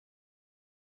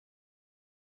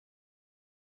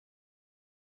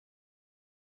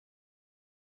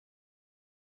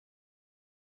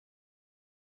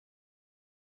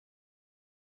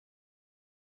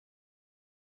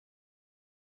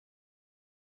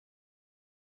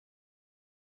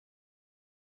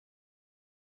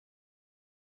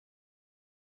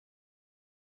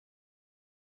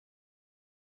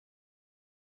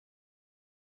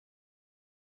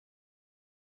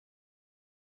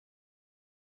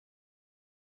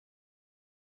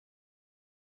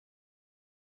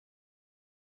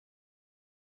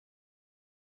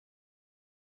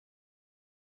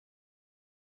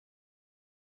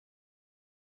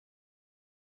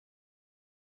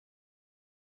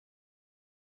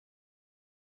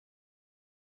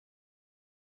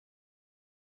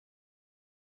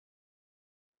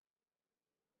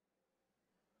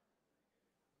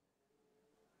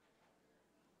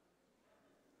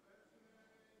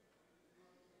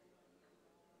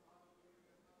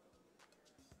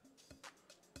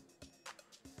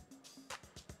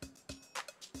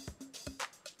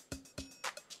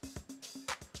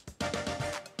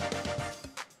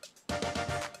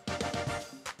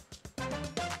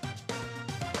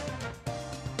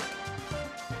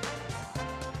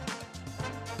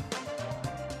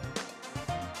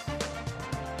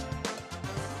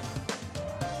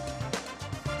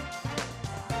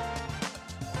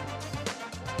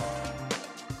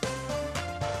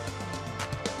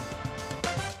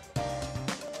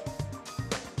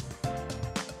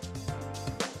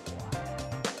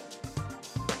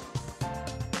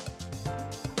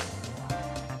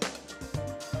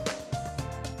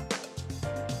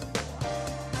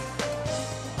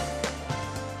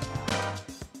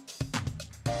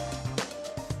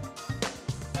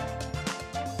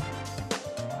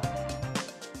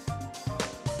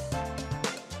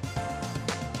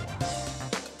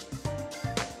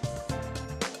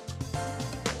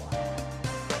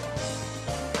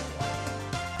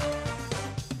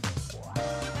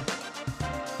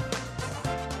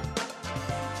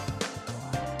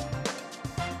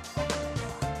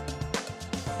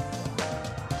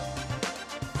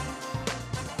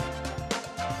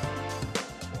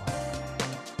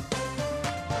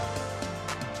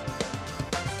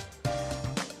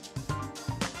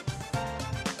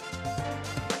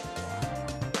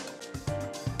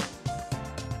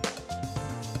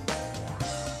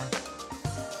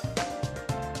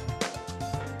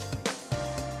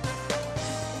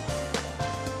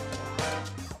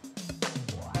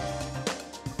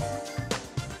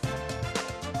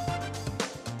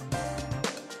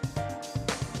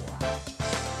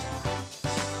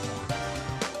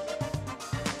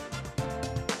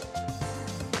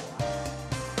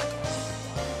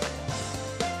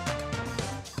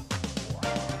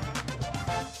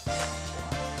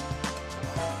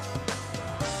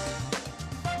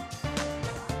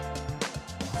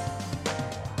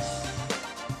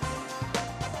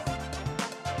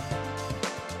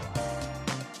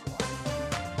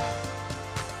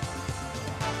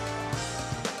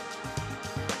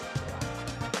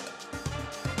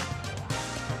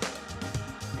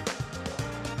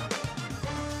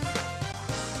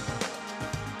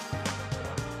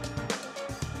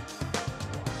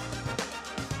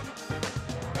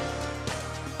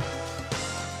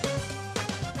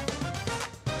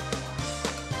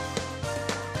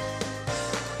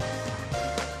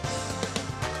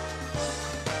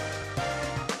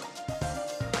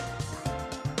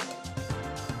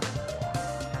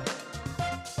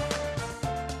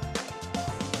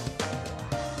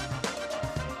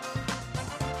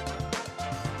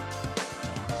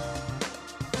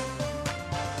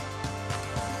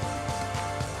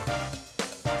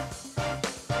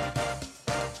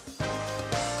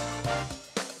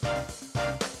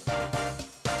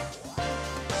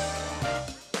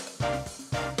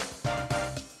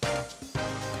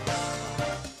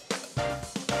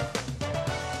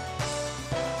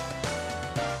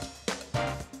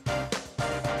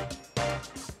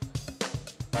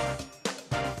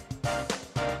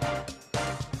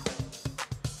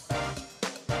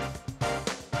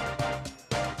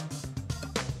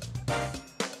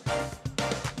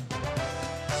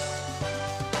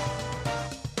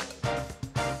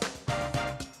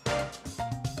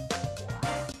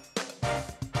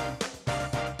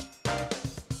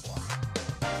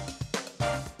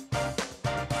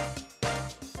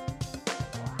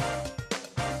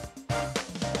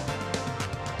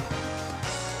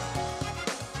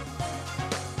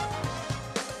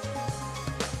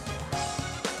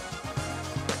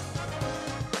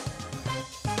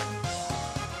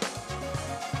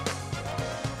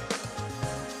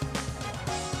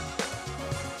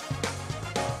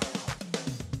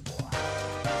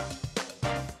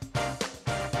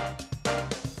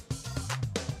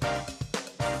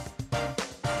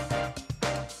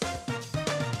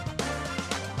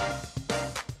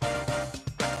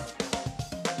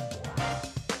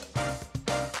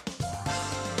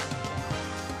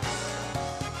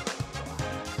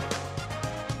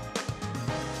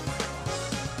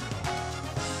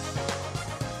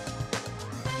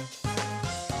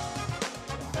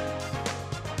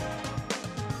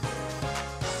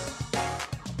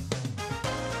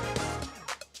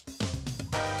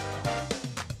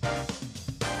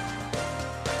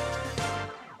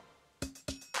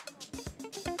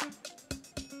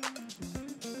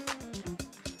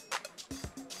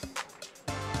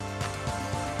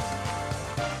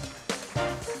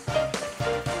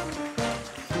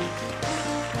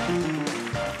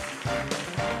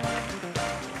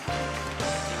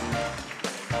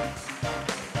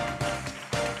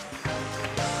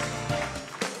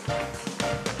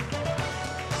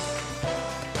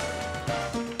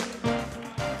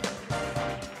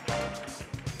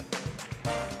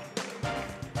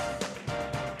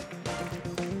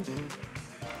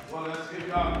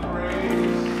God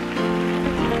praise.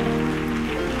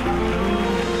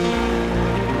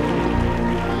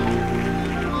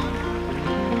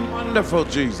 Wonderful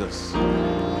Jesus.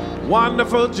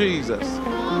 Wonderful Jesus.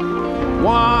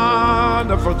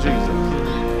 Wonderful Jesus.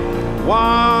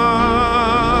 Wonderful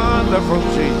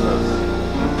Jesus.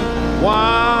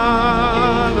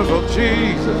 Wonderful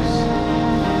Jesus.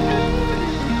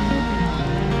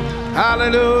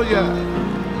 Hallelujah.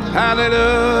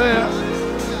 Hallelujah.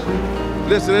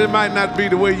 Listen, it might not be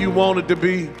the way you want it to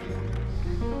be,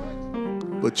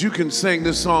 but you can sing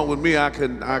this song with me. I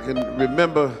can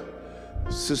remember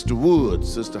Sister Wood,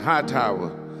 Sister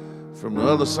Hightower, from the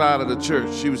other side of the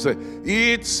church. She would say,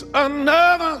 "It's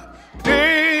another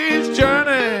day's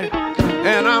journey,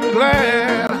 and I'm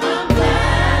glad. I'm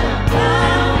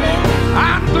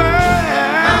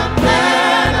glad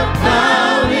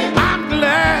about it. I'm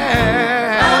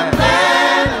glad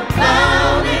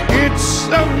about it. It's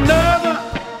another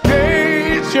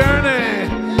day's journey,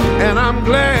 and I'm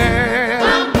glad.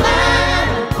 I'm glad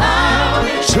about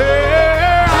it.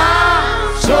 Say,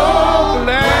 I'm so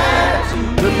glad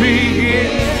to be here."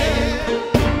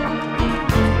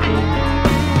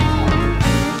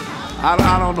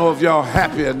 I don't know if y'all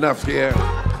happy enough here.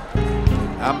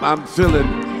 I'm feeling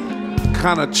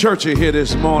kind of churchy here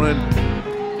this morning.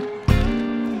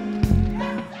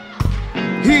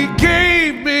 He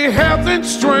gave me health and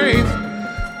strength,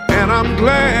 and I'm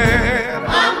glad.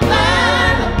 I'm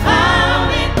glad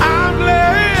about it. I'm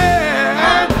glad.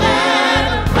 I'm glad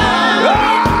about it.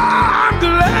 I'm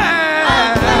glad.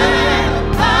 I'm glad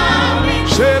about it.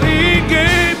 Said he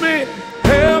gave me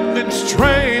health and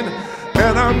strength,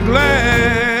 and I'm glad.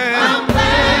 I'm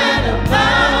glad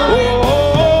about it.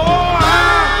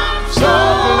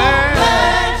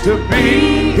 To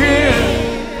be here,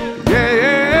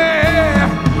 yeah,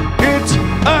 it's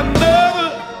another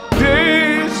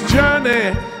day's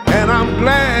journey, and I'm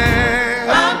glad.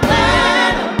 I'm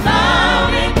glad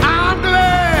about it. I'm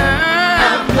glad.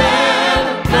 I'm glad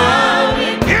about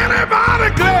it. Anybody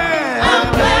glad? I'm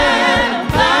glad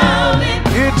about it.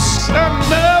 It's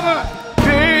another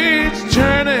day's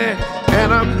journey, and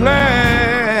I'm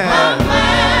glad. I'm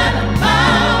glad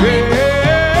about it. Yeah.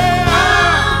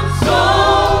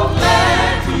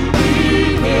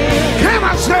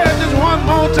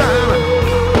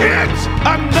 It's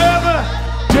another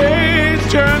day's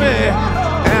journey,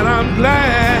 and I'm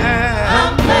glad.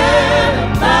 I'm glad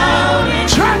about it.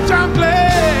 Church, I'm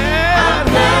glad. I'm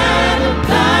glad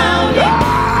about it.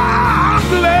 I'm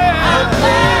glad. I'm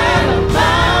glad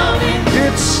about it.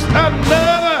 It's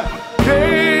another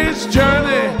day's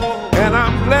journey, and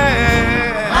I'm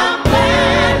glad. I'm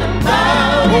glad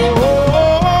about it.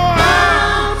 Oh,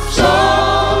 I'm so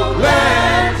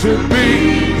glad to be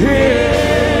here.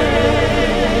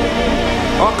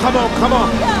 Oh, come on, come on.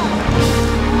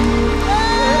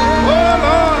 Oh,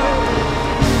 Lord.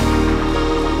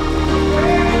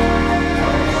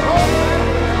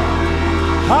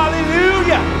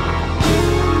 Hallelujah.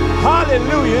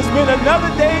 Hallelujah. It's been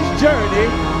another day's journey,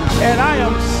 and I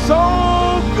am so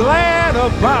glad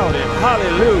about it.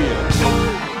 Hallelujah.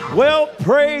 Well,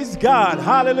 praise God.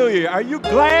 Hallelujah. Are you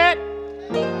glad?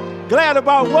 Glad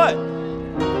about what?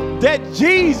 That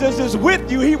Jesus is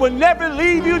with you. He will never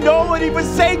leave you, nor will he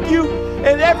forsake you.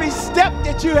 And every step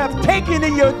that you have taken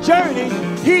in your journey,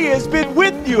 he has been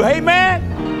with you. Amen.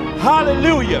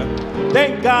 Hallelujah.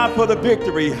 Thank God for the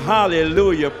victory.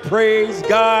 Hallelujah. Praise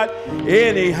God.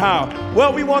 Anyhow.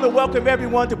 Well, we want to welcome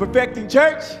everyone to Perfecting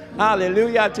Church.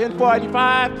 Hallelujah.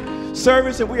 1045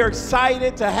 service, and we are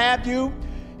excited to have you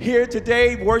here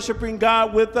today worshiping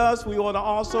God with us. We want to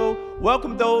also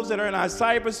welcome those that are in our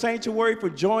cyber sanctuary for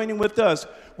joining with us.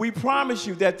 We promise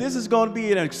you that this is going to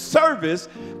be a service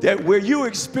that where you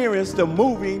experience the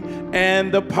moving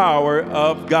and the power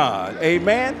of God.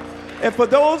 Amen. And for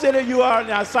those that you are in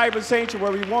our cyber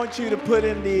sanctuary, we want you to put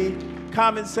in the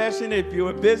comment section if you're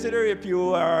a visitor, if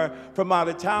you are from out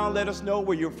of town, let us know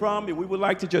where you're from. And we would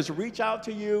like to just reach out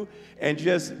to you and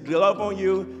just love on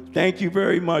you. Thank you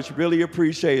very much. Really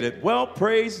appreciate it. Well,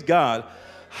 praise God.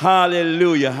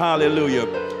 Hallelujah. Hallelujah.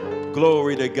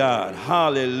 Glory to God.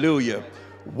 Hallelujah.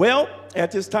 Well,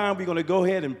 at this time, we're going to go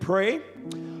ahead and pray.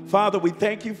 Father, we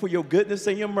thank you for your goodness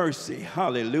and your mercy.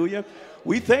 Hallelujah.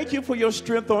 We thank you for your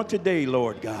strength on today,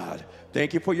 Lord God.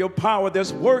 Thank you for your power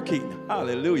that's working.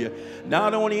 Hallelujah.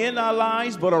 Not only in our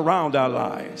lives, but around our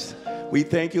lives. We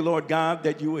thank you, Lord God,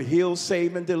 that you will heal,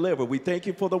 save, and deliver. We thank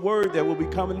you for the word that will be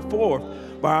coming forth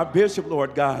by our bishop,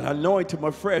 Lord God. Anoint him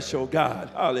afresh, oh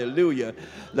God. Hallelujah.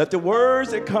 Let the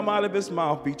words that come out of his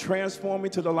mouth be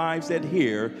transforming to the lives that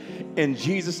hear. In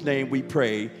Jesus' name we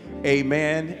pray.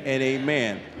 Amen and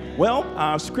amen. Well,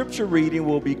 our scripture reading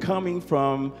will be coming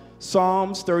from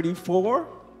Psalms 34.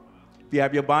 If you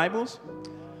have your Bibles,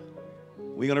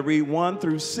 we're going to read 1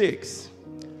 through 6.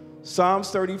 Psalms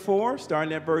 34,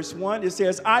 starting at verse 1, it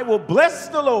says, I will bless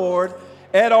the Lord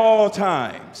at all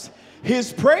times.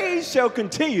 His praise shall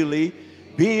continually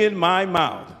be in my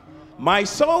mouth. My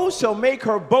soul shall make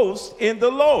her boast in the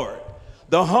Lord.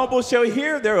 The humble shall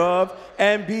hear thereof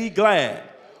and be glad.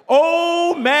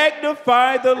 Oh,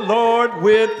 magnify the Lord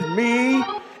with me,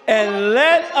 and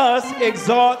let us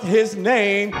exalt his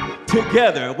name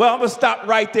together. Well, I'm going to stop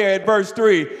right there at verse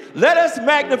 3. Let us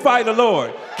magnify the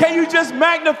Lord. Can you just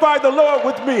magnify the Lord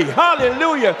with me?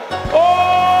 Hallelujah.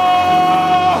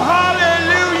 Oh,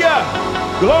 hallelujah.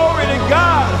 Glory to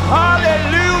God.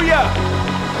 Hallelujah.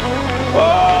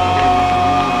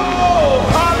 Oh,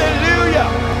 hallelujah.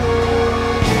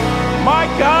 My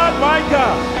God, my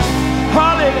God.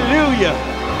 Hallelujah.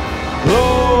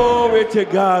 Glory to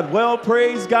God. Well,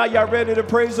 praise God. Y'all ready to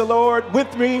praise the Lord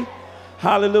with me?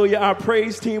 Hallelujah. Our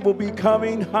praise team will be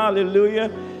coming.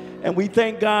 Hallelujah. And we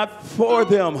thank God for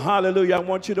them. Hallelujah. I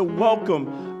want you to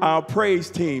welcome our praise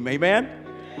team. Amen.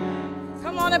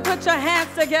 Come on and put your hands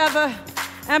together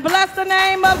and bless the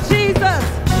name of Jesus.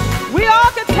 We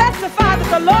all can testify that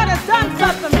the Lord has done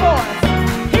something for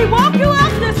us. He woke you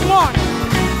up this morning.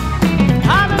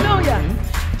 Hallelujah.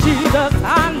 Jesus,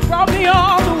 I brought me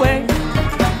all the way.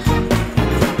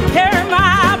 Carry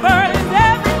my burdens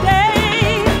every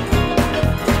day.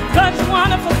 Such a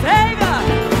wonderful Savior,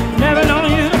 never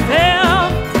known you to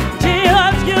fail.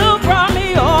 Jesus, you brought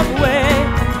me all the way.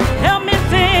 Help me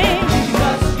sing.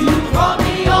 Jesus, you brought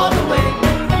me all the way.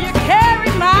 You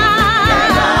carry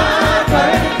my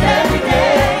burdens every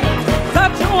day.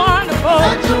 Such a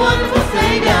wonderful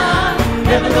Savior,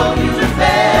 never known you to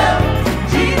fail.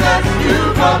 Jesus,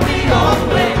 you brought me all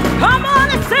the way. Come on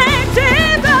and sing,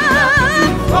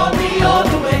 Jesus. Brought me all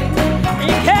the way.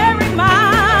 You carry my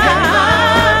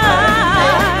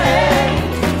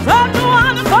such a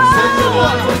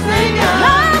wonderful Savior,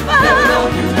 never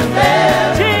known you to fail.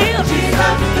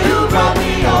 Jesus, you brought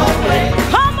me all the way.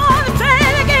 come on and say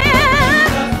it again.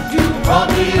 You brought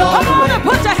me all Come the on way. and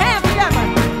put your hands together.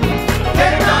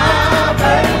 Carry my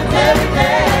burdens every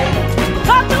day.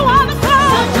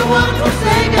 Such a wonderful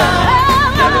Savior,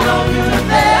 never known you to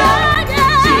fail.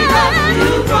 Jesus,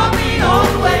 you brought me all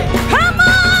the way. Come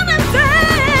on and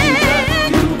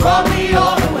sing. You brought me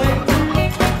all the way.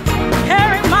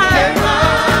 Carry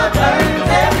my burdens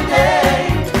every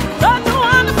day. such a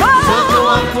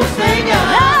wonderful Savior,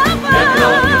 never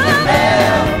known you to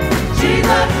fail.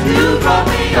 Jesus, you brought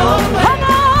me all the way. Come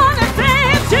on and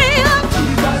sing, Jesus.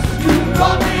 Jesus, you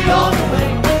brought me all the way.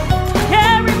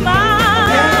 Carry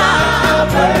my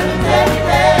burdens every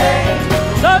day.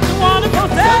 such a wonderful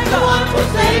Savior.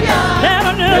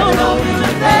 Never knew you to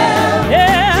fail.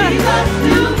 Yeah. Jesus,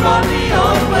 you brought me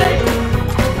all the way.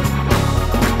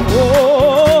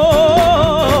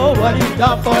 Oh, what he's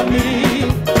done for me.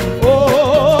 Oh,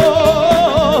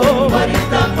 What he's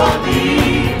done for me.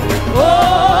 oh,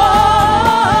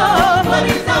 What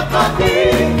he's done for me.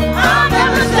 I'll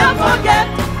never shall forget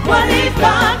what he's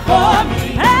done for me.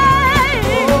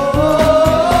 hey,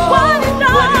 what he's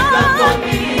done for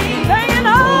me. Singing,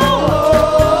 oh,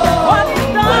 what he's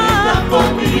done for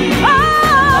me. Oh,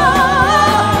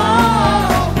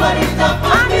 What he's done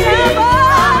for I me. never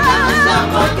I'll never shall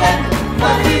forget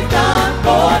what he's done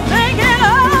for me. singing, oh,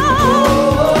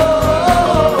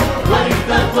 What he's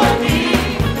done for me.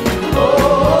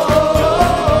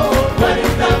 What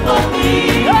he's done for me.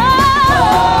 oh,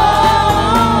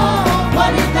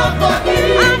 What he's done for me.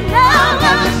 I I'll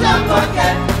never shall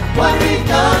forget what he's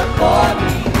done for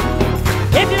me.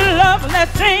 if you love,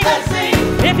 let's sing. Let's sing.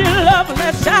 If you love,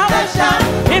 let's shout. Let's shout.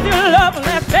 If you love,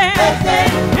 let's dance. Let's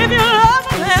dance. If you love,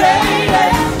 let's Say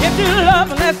yes. If you love,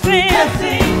 let's sing. Let's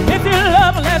sing. If you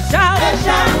love, let's shout. Let's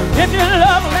shout. If you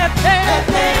love, let's dance. Let's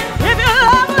dance. If you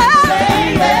love, let's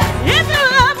Say yes. If you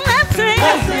love, let's sing.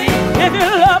 Let's sing. If you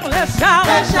love, let's shout.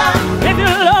 Let's shout. If you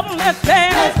love, let's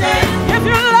dance. Let's dance. If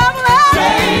you love, let's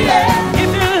Say yes.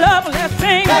 If you love, let's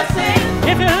sing. Let's sing.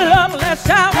 If you love, let's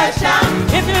shout. Let's shout.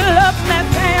 If you love, let's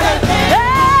dance. Let's dance.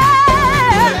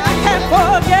 Yeah, I can't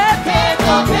forget Can't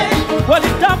forget what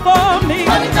he's done for me.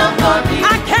 what he's done for me. I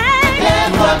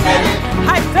can't forget it.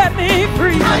 I set me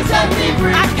free. I set me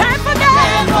free. I can't forget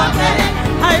Can't forget it.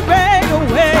 I made a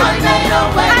way. I made a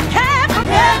way. I can't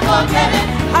forget Can't forget it.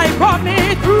 How He brought me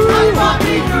through. How He brought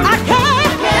me through. I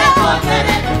can't forget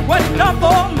it. what He done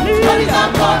for me. What He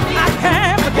done for me. I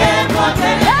can't forget it.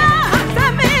 Yeah, He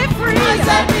set me free. He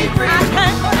set me free. I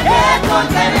can't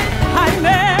forget it. How He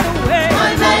made a way. He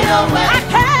made a way. I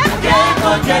can't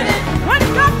forget it. what He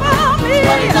done for me.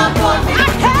 What He done for me. I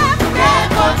can't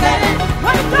forget it.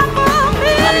 what He done for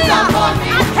me. What He done for me.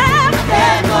 I can't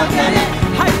forget it.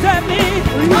 How He set me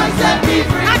free. He set me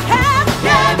free. I can't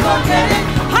forget it.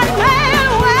 How He made a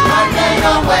way. He made a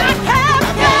way. I can't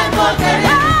forget it. He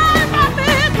brought me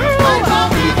through. He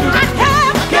brought me through. I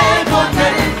can't forget it.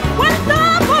 what He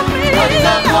done for me. What He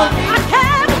done for me. I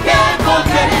can't forget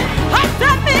it. He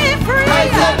set me free. He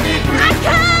set me free. I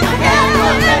can't forget it.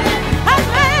 He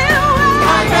made a way. He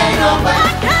made a way. I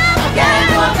can't forget it.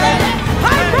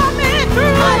 He brought me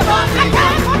through. He brought me I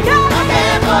can't forget.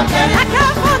 forget it. I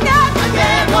can't forget.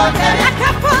 forget it. I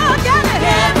can't forget it.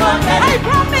 Can't forget it. He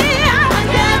brought me out. I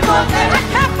can't forget it. I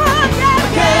can't forget it.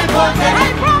 Can't forget it. He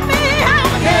brought me out.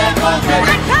 Can't forget I it.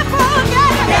 can't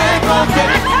forget it. Can't forget it.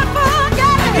 I can't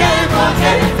forget it. Can't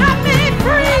forget it. He set me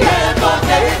free. Can't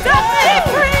forget it. He set me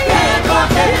free. Can't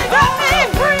forget it. He set me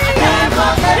free. Can't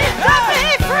forget it. He set me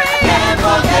free. Can't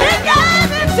forget it. He gave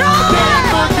me joy. Can't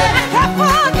forget it. I can't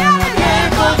forget it.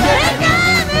 Can't forget He it.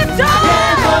 gave me joy.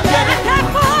 Can't forget it. I can't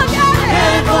forget it.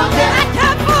 Can't forget it. I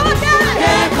can't forget it.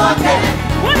 Can't forget it.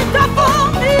 What He done for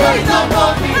me. What He done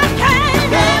for me. I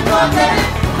Can't forget it.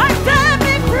 I set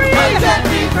me free. He set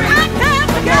me free. I can't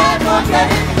forget. Can't forget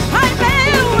it. I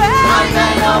made a way. He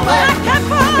made a way. I can't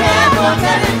forget. Can't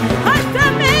forget it. I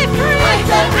set me free. He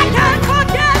set me I can't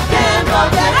forget. Can't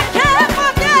forget I it. can't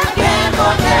forget. Can't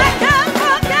forget I it. can't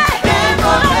forget. Can't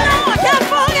forget it. No, I can't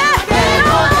forget. Can't No,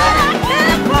 forget it. I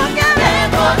can't forget.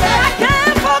 Can't forget I it.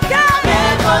 can't forget.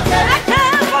 Can't forget I it.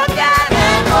 can't forget.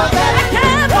 Can't forget I it.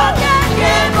 can't forget.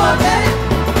 Can't forget it.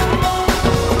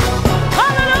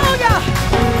 Hallelujah.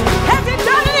 Has He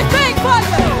done anything for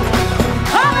you?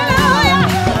 Hallelujah.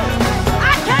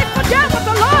 I can't forget what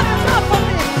the Lord has done for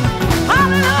me.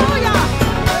 Hallelujah.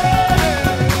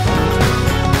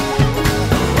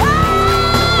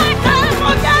 Oh, I can't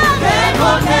forget. Can't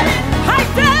forget it. He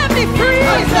set me free.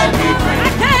 He set me free. I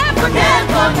can't forget Can't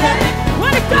forget it.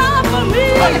 what He done for me.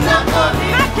 What He done for me.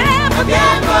 I can't forget.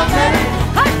 Can't forget it.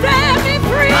 He set me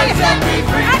free. He set me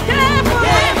free. I can't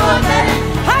forget. Can't forget it.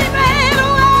 He made a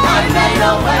way. He made a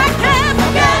way. I can't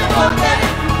forget. Can't forget it.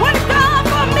 What He done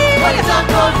for me. What He done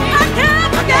for me. I can't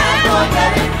forget. Can't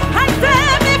forget it. He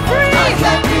set me free. He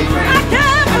set me free. I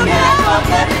can't forget. Can't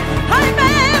forget it. He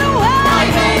made a way. He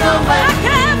made a way. I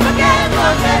can't forget. Can't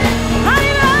forget it. He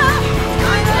love.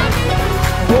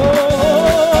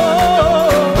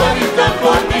 What He's done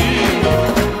for me.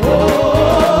 Oh,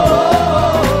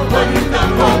 what He's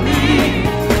done for me.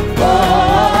 Oh,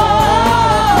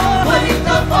 what He's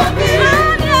done for me. I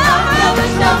never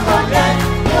shall forget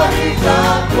what He's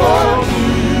done for me.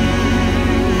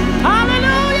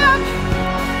 Hallelujah.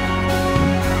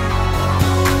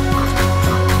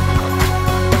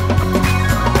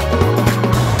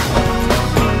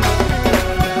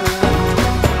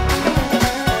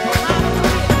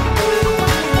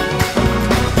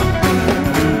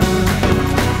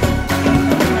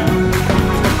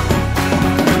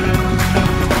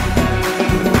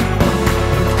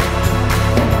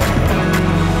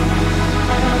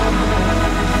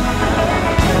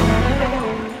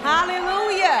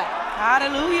 Hallelujah.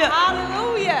 Hallelujah.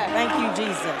 Hallelujah. Thank you,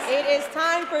 Jesus. It is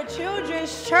time for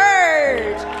Children's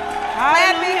Church.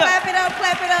 Hallelujah. Clap it up,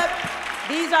 clap it up.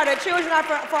 These are the children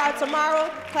for our tomorrow.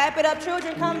 Clap it up,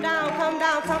 children. Come down, come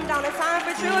down, come down. It's time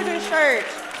for Children's Church.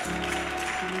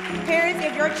 Parents,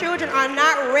 if your children are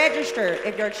not registered,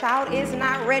 if your child is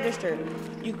not registered,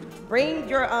 you bring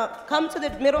your come to the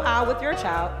middle aisle with your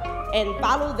child and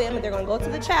follow them, and they're going to go to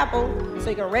the chapel so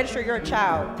you can register your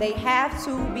child. They have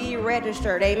to be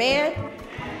registered. Amen.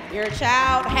 Your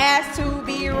child has to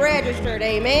be registered.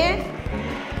 Amen.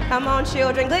 Come on,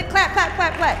 children. Good. Clap, clap,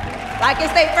 clap, clap. Like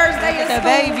it's their first day of The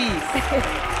school. babies.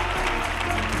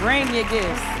 Bring your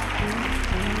gifts.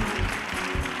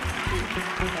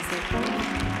 That's it.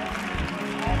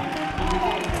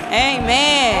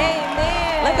 Amen.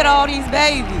 Amen. Look at all these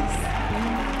babies.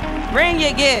 Bring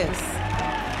your gifts.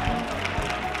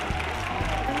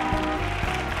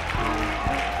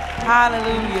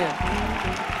 Hallelujah.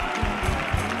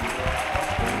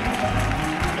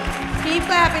 Keep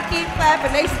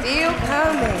clapping. They still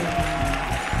coming.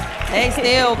 They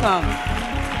still coming.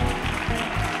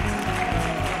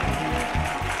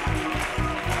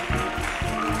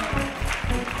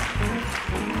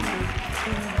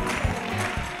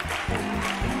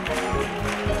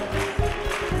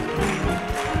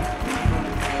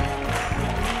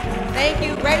 Thank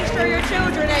you.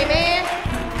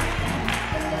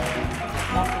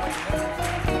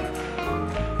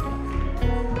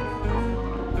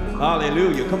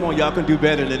 Hallelujah. Come on, y'all can do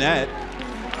better than that.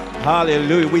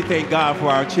 Hallelujah. We thank God for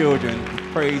our children.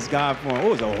 Praise God for them. Oh, it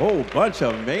was a whole bunch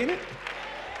of them, ain't it?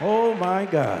 Oh, my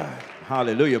God.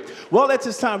 Hallelujah. Well, at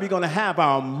this time, we're going to have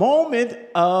our moment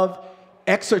of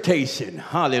exhortation.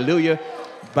 Hallelujah.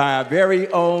 By our very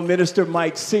own Minister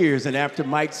Mike Sears. And after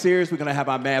Mike Sears, we're going to have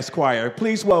our mass choir.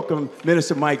 Please welcome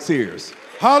Minister Mike Sears.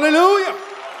 Hallelujah.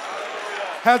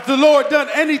 Has the Lord done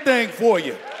anything for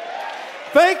you?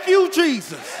 Thank you,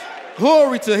 Jesus.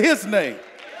 Glory to his name.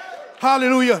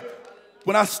 Hallelujah.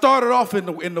 When I started off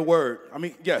in the word,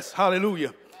 yes,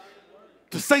 hallelujah.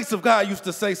 The saints of God used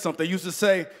to say something. They used to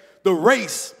say, the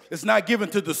race is not given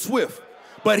to the swift,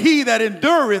 but he that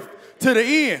endureth to the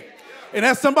end. And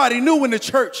as somebody new in the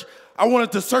church, I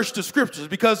wanted to search the scriptures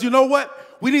because you know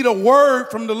what? We need a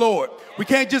word from the Lord. We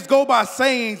can't just go by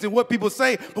sayings and what people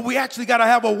say, but we actually got to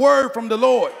have a word from the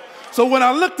Lord. So when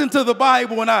I looked into the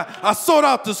Bible and I sought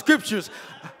out the scriptures,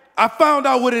 I found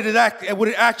out what it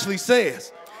actually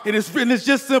says. And it's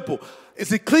just simple.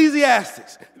 It's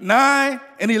Ecclesiastes 9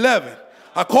 and 11.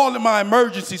 I call it my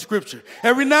emergency scripture.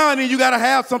 Every now and then you got to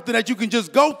have something that you can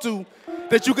just go to,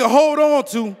 that you can hold on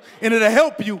to, and it'll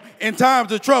help you in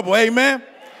times of trouble. Amen?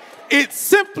 It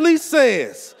simply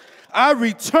says, I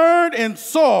returned and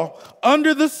saw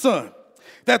under the sun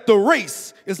that the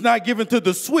race is not given to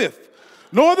the swift,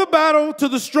 nor the battle to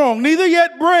the strong, neither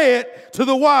yet bread to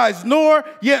the wise, nor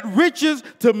yet riches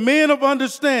to men of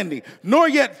understanding, nor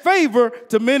yet favor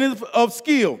to men of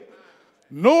skill,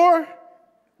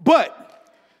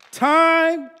 but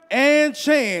time and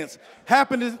chance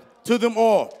happeneth to them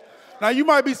all. Now you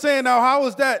might be saying, now how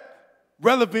is that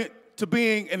relevant to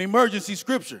being an emergency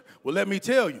scripture? Well, let me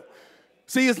tell you.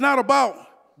 See, it's not about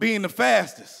being the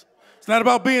fastest. It's not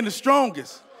about being the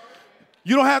strongest.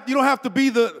 You don't have to be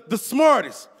the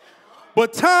smartest.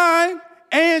 But time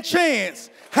and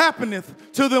chance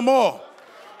happeneth to them all.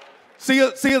 See,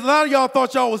 a lot of y'all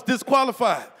thought y'all was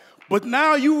disqualified. But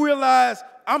now you realize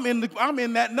I'm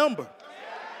in that number.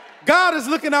 God is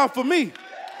looking out for me.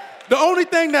 The only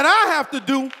thing that I have to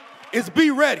do is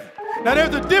be ready. Now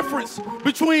there's a difference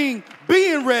between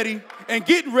being ready and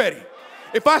getting ready.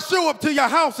 If I show up to your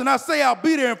house and I say I'll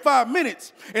be there in 5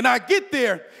 minutes, and I get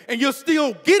there and you're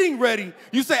still getting ready,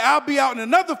 you say I'll be out in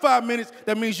another 5 minutes,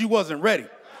 that means you wasn't ready.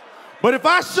 But if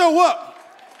I show up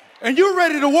and you're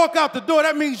ready to walk out the door,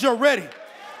 that means you're ready.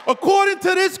 According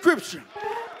to this scripture,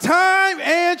 time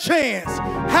and chance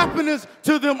happeneth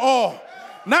to them all.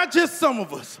 Not just some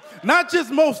of us, not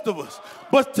just most of us,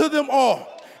 but to them all.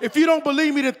 If you don't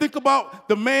believe me, then think about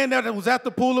the man that was at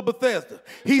the pool of Bethesda.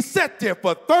 He sat there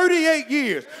for 38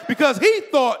 years because he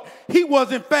thought he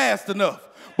wasn't fast enough.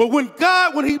 But when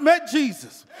he met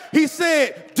Jesus, he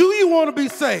said, do you want to be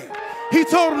saved? He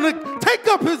told him to take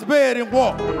up his bed and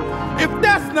walk. If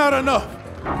that's not enough,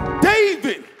 they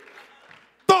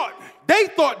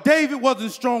thought David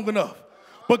wasn't strong enough.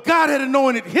 But God had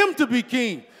anointed him to be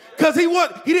king. Because he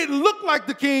didn't look like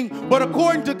the king, but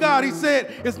according to God, he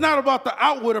said, it's not about the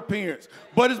outward appearance,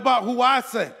 but it's about who I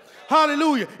say.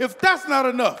 Hallelujah. If that's not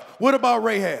enough, what about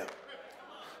Rahab?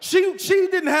 She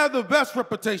didn't have the best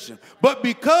reputation, but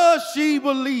because she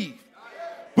believed,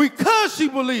 because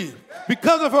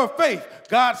of her faith,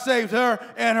 God saved her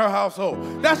and her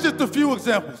household. That's just a few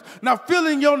examples. Now fill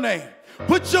in your name.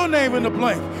 Put your name in the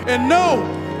blank and know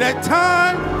that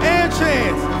time and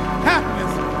chance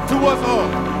happens to us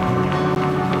all.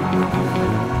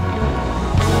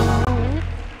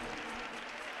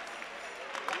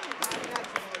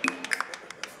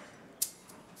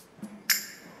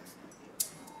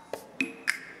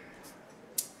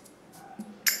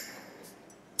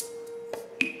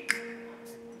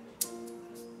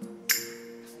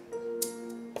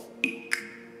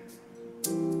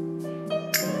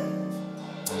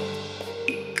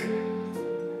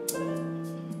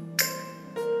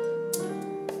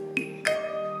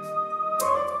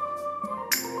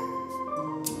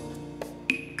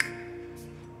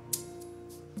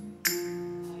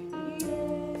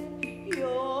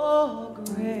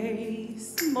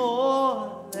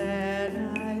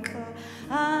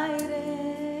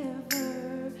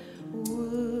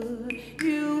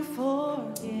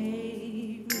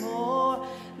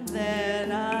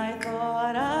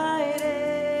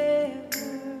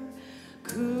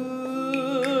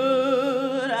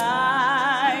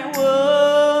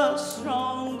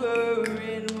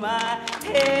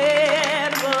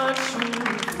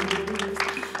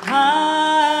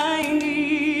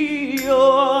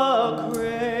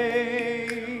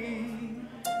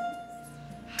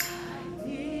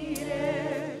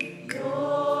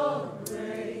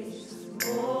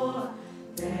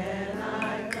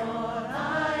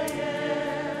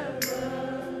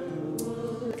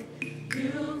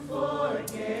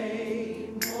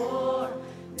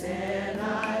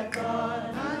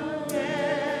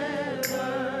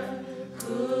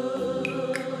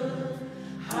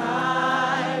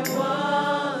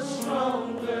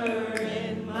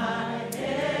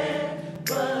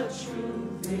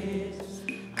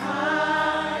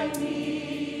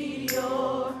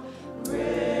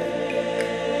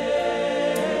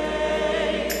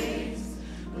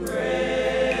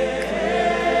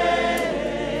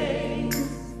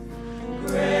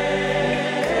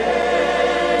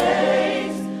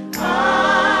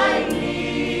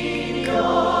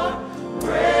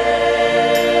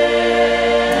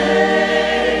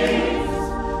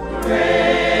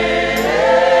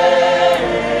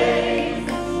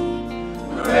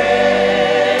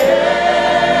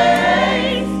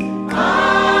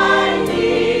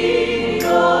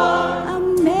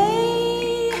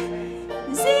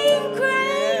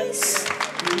 grace,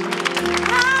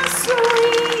 how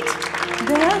sweet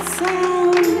the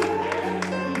sound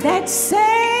that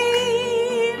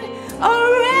saved a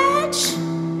wretch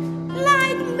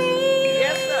like me.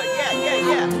 Yes, sir.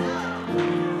 Yeah.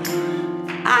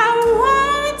 I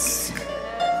once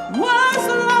was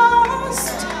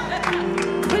lost,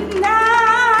 but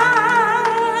now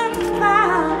I'm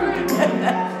found.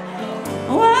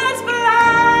 Was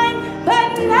blind,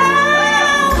 but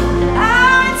now I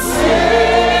see.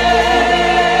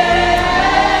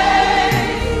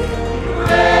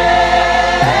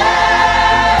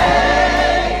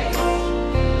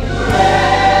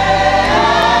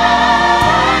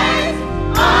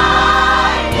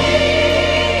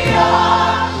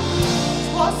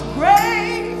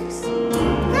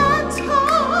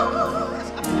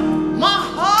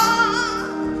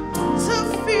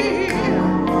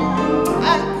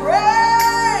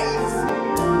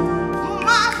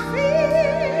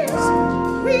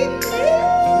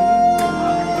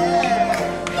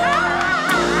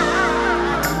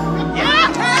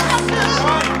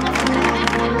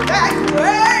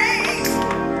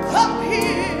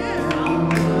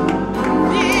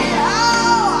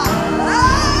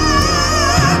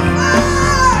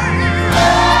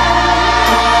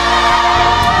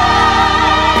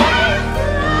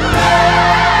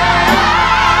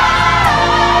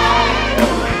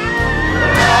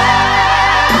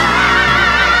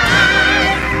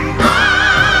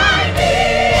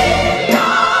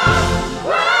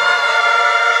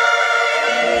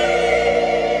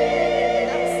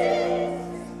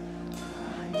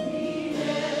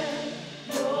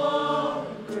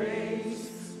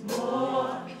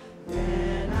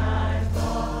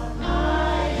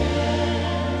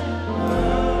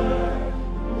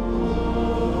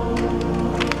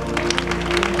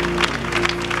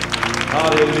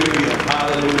 Hallelujah,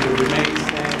 hallelujah. Remain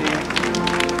standing.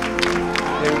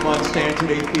 Everyone stand to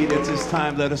their feet at this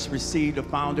time. Let us receive the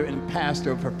founder and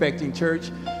pastor of Perfecting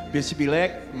Church,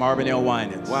 Bishop-elect Marvin L.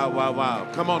 Winans. Wow, wow, wow.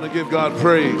 Come on and give God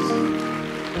praise.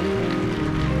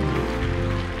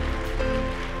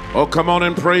 Oh, come on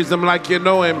and praise him like you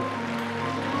know him.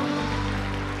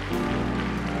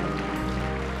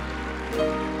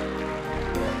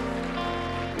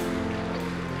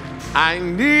 I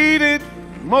needed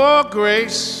more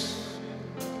grace,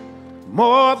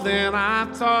 more than I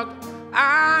thought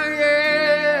I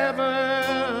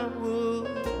ever would.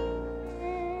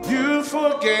 You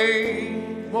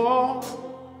forgave more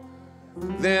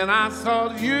than I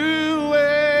thought you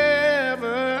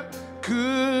ever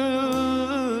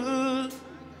could.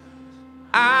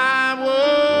 I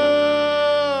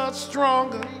was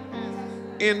stronger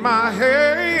in my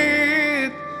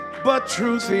head, but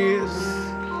truth is,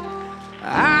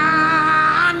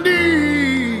 I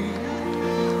need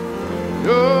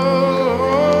your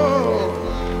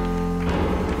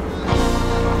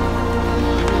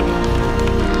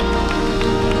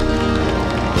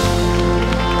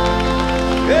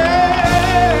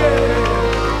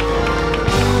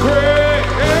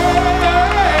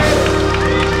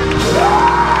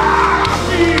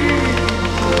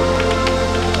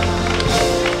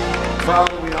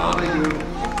Father, we honor you.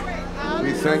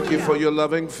 We thank you for your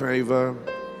loving favor,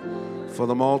 for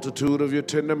the multitude of your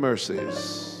tender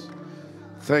mercies.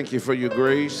 Thank you for your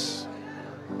grace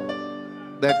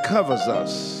that covers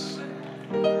us,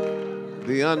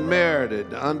 the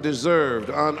unmerited, undeserved,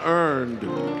 unearned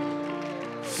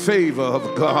favor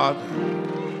of God,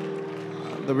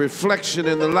 the reflection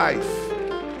in the life,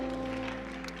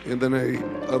 in the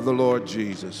name of the Lord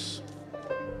Jesus.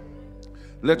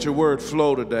 Let your word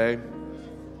flow today.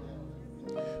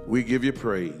 We give you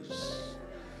praise.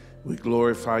 We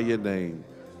glorify your name.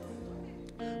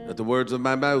 Let the words of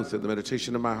my mouth and the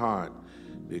meditation of my heart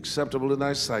be acceptable in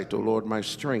thy sight, O Lord, my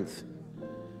strength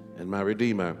and my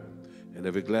Redeemer. And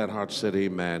every glad heart said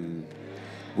amen.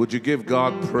 Would you give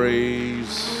God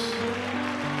praise?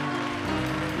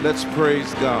 Let's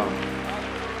praise God.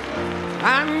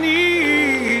 I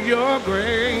need your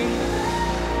grace.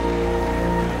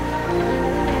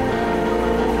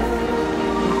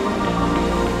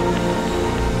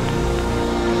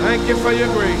 Thank you for your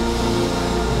grace.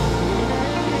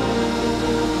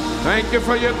 Thank you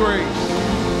for your grace.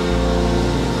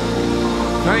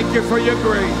 Thank you for your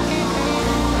grace.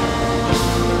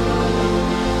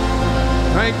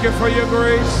 Thank you for your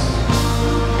grace.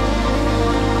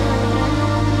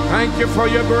 Thank you for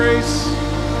your grace.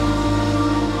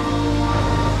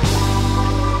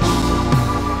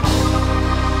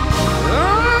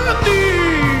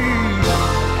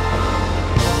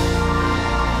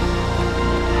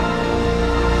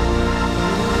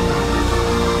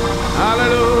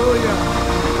 Hallelujah.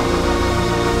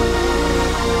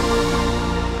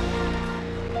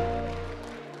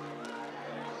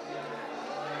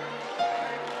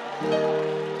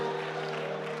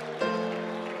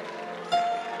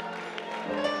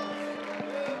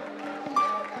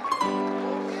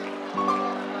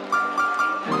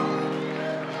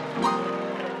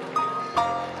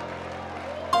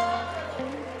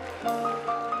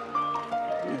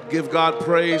 give God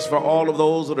praise for all of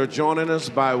those that are joining us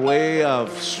by way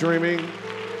of streaming.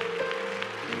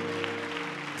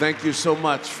 Thank you so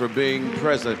much for being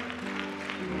present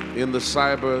in the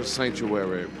cyber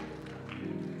sanctuary.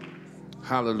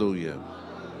 Hallelujah.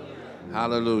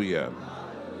 Hallelujah.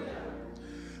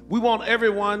 We want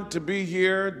everyone to be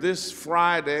here this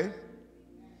Friday.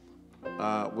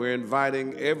 We're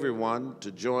inviting everyone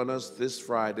to join us this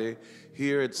Friday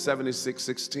here at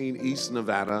 7616 East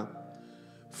Nevada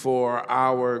for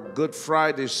our Good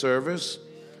Friday service.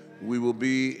 We will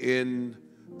be in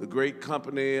the great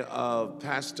company of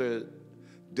Pastor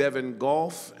Devin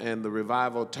Goff and the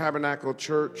Revival Tabernacle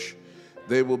Church.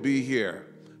 They will be here,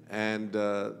 and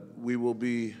we will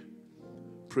be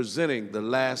presenting the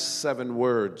last 7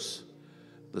 words,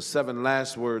 the 7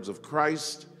 last words of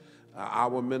Christ.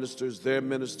 Our ministers, their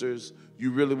ministers,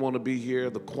 you really want to be here.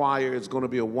 The choir, is going to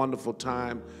be a wonderful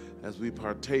time as we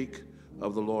partake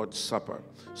of the Lord's Supper.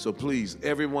 So please,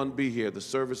 everyone be here. The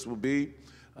service will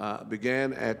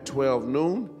begin at 12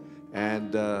 noon,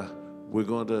 and we're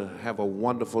going to have a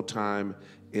wonderful time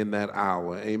in that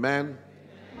hour. Amen.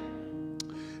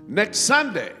 Next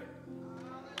Sunday,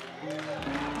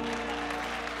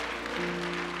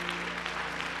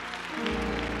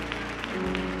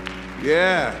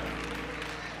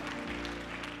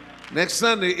 next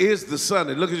Sunday is the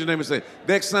Sunday. Look at your name and say,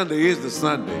 next Sunday is the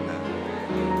Sunday.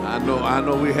 Now, I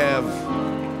know we have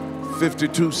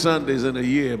 52 Sundays in a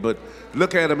year, but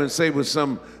look at them and say with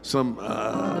some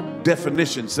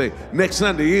definition, say, next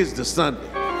Sunday is the Sunday.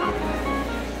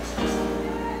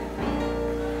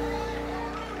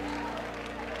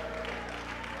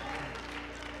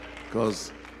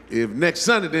 Because if next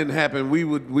Sunday didn't happen, we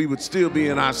would still be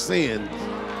in our sins.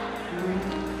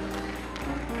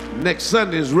 Next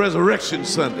Sunday is Resurrection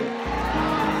Sunday.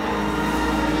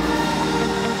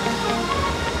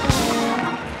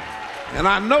 And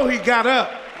I know he got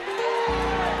up.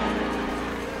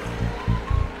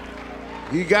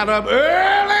 He got up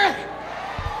early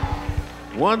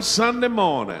one Sunday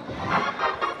morning.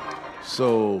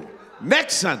 So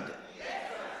next Sunday,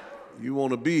 you want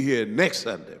to be here next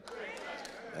Sunday,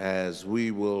 as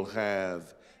we will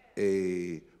have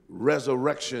a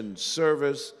resurrection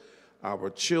service. Our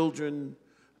children,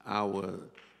 our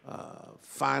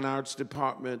fine arts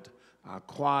department, our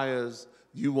choirs,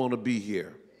 you want to be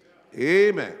here.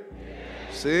 Amen.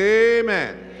 Say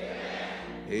amen.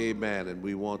 Amen. And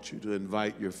we want you to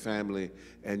invite your family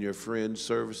and your friends.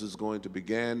 Service is going to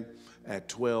begin at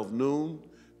 12 noon.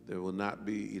 There will not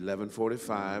be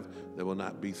 11:45. There will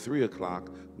not be 3 o'clock.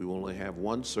 We will only have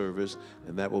one service,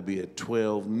 and that will be at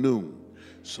 12 noon.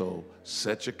 So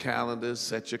set your calendars,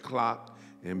 set your clock,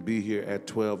 and be here at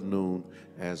 12 noon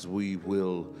as we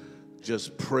will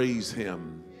just praise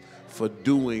him for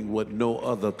doing what no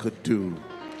other could do.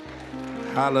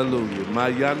 Hallelujah.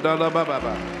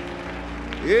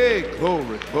 Hey,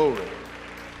 glory, glory.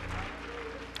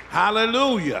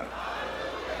 Hallelujah.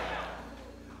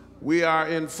 We are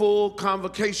in full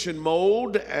convocation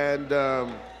mode, and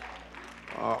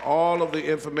all of the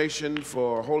information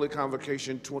for Holy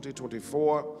Convocation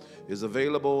 2024 is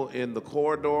available in the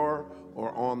corridor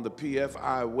or on the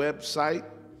PFI website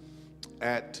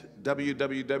at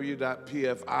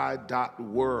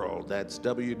www.pfi.world. That's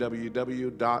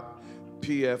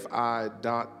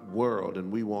www.pfi.world.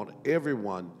 And we want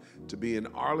everyone to be in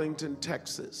Arlington,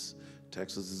 Texas.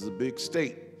 Texas is a big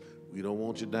state. We don't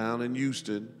want you down in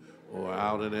Houston or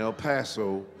out in El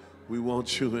Paso. We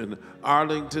want you in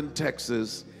Arlington,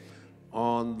 Texas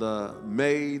on the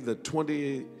May the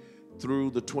 20th through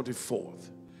the 24th.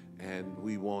 And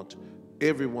we want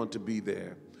everyone to be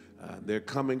there. They're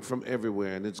coming from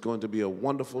everywhere, and it's going to be a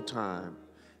wonderful time.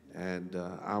 And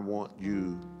I want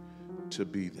you to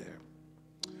be there.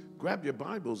 Grab your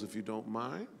Bibles if you don't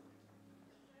mind.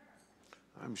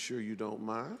 I'm sure you don't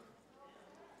mind.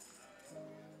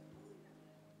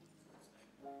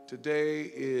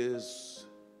 Today is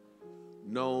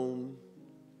known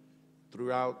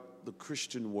throughout the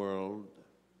Christian world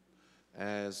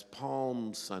as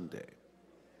Palm Sunday.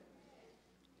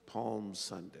 Palm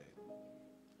Sunday.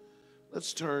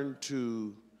 Let's turn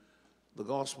to the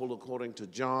Gospel according to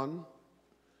John,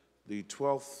 the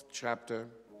 12th chapter.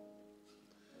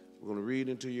 We're going to read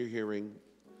into your hearing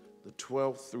the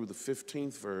 12th through the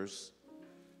 15th verse,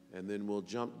 and then we'll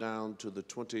jump down to the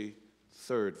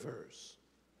 23rd verse.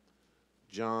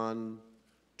 John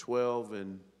 12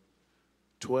 and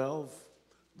 12.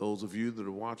 Those of you that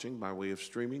are watching by way of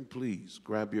streaming, please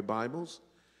grab your Bibles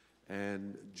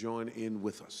and join in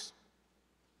with us.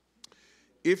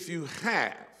 If you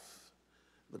have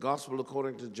the Gospel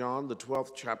according to John, the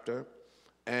 12th chapter,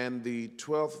 and the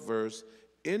 12th verse,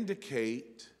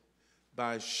 indicate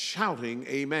by shouting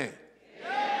amen.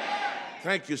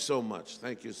 Thank you so much.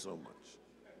 Thank you so much.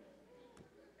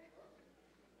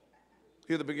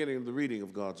 Hear the beginning of the reading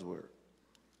of God's word.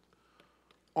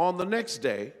 On the next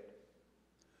day,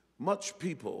 much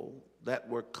people that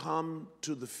were come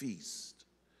to the feast,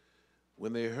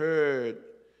 when they heard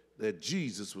that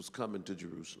Jesus was coming to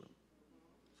Jerusalem,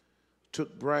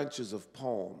 took branches of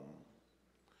palm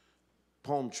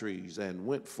trees and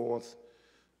went forth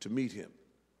to meet him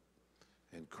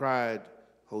and cried,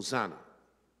 Hosanna,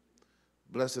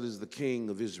 blessed is the King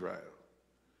of Israel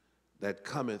that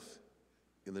cometh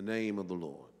in the name of the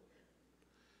Lord.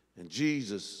 And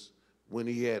Jesus, when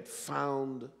he had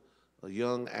found a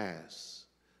young ass,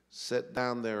 sat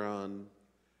down thereon,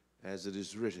 as it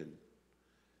is written,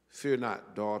 Fear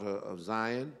not, daughter of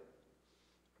Zion,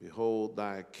 behold,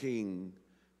 thy king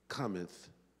cometh,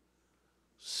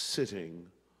 sitting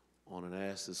on an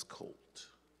ass's colt.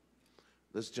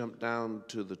 Let's jump down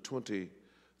to the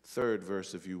 23rd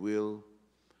verse, if you will.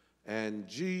 And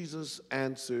Jesus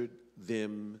answered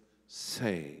them,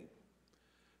 saying,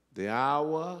 The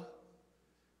hour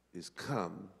is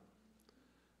come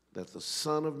that the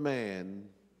Son of Man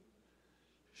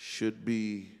should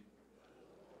be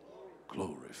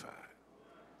glorified.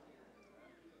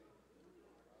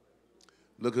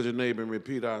 Look at your neighbor and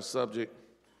repeat our subject.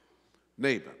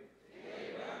 Neighbor.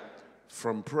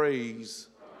 From praise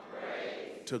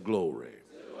to glory.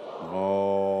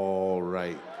 All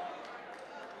right.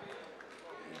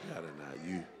 You got it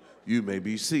now. You may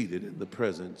be seated in the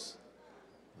presence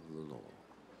of the Lord.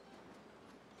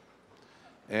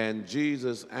 And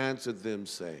Jesus answered them,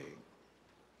 saying,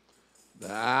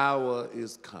 The hour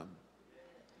is come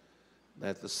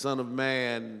that the Son of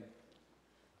Man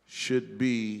should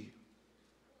be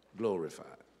glorified.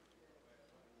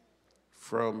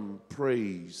 From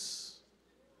praise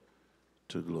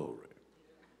to glory.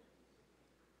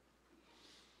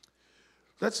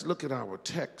 Let's look at our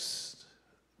text,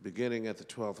 beginning at the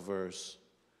 12th verse.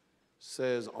 It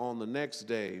says, On the next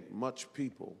day, much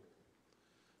people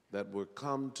that were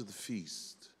come to the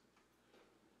feast,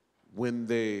 when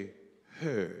they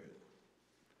heard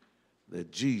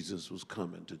that Jesus was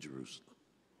coming to Jerusalem.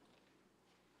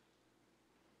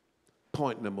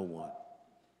 Point number one.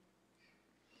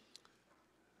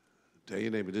 Tell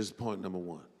your neighbor, this is point number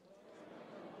one.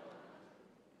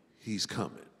 He's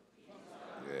coming.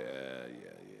 Yeah.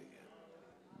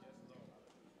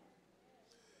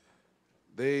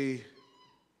 They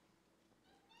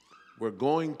were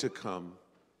going to come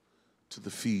to the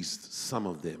feast, some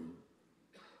of them.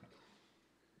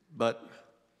 But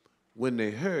when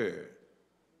they heard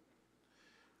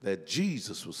that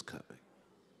Jesus was coming,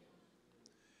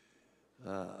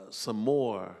 some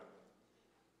more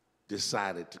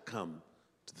decided to come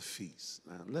to the feast.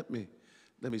 Now, let me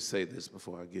say this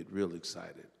before I get real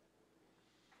excited,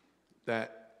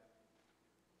 that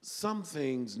some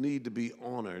things need to be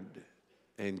honored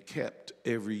and kept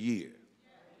every year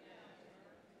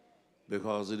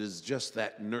because it is just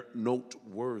that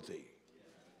noteworthy.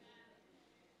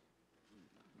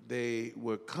 They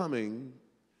were coming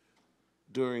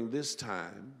during this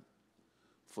time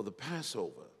for the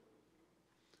Passover.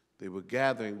 They were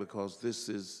gathering because this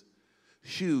is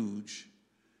huge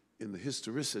in the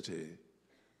historicity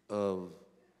of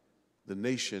the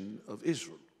nation of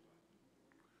Israel.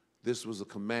 This was a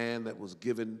command that was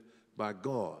given by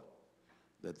God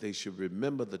that they should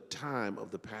remember the time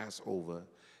of the Passover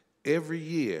every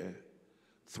year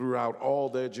throughout all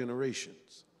their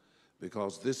generations,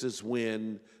 because this is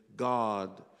when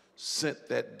God sent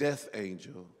that death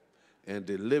angel and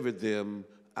delivered them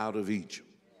out of Egypt.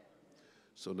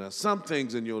 So now some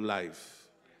things in your life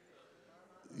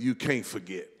you can't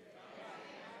forget.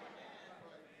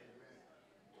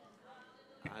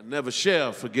 I never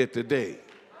shall forget the day.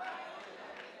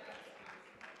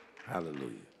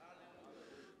 Hallelujah.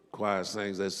 Choir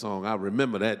sings that song, I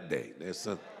remember that day. There's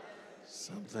some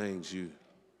things you,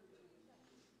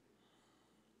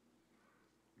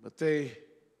 but they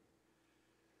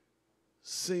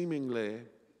seemingly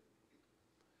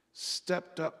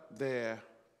stepped up their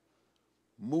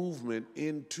movement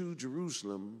into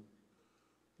Jerusalem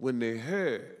when they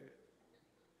heard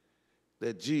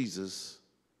that Jesus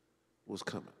was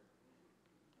coming.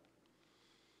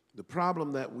 The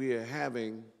problem that we are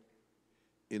having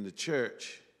in the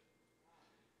church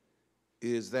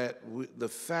is that the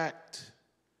fact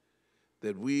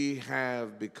that we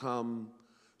have become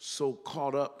so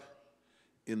caught up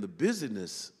in the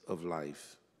busyness of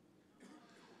life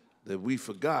that we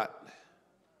forgot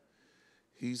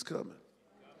he's coming.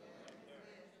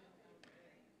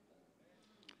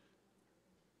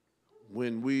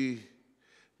 When we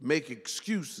make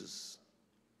excuses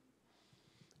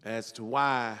as to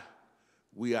why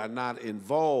we are not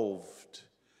involved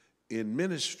in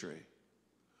ministry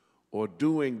or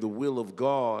doing the will of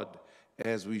God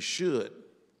as we should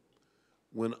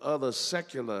when other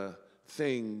secular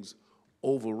things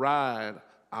override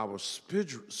our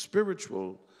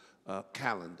spiritual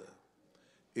calendar.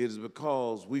 It is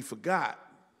because we forgot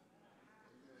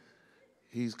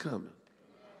he's coming.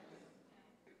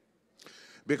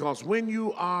 Because when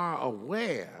you are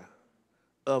aware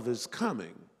of his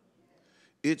coming,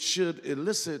 it should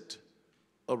elicit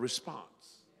a response.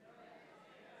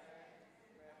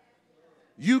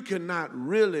 You cannot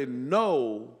really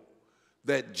know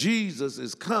that Jesus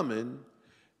is coming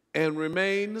and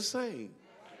remain the same.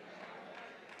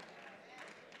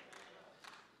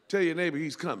 Tell your neighbor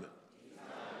he's coming.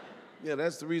 Yeah,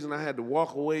 that's the reason I had to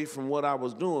walk away from what I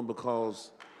was doing,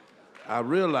 because I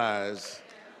realized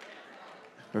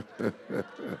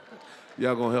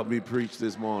y'all gonna help me preach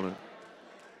this morning.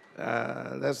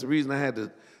 That's the reason I had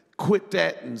to quit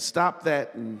that and stop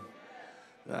that and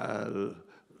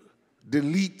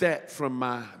delete that from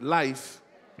my life,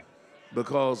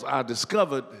 because I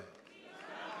discovered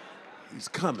he's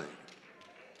coming.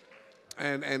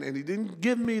 And he didn't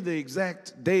give me the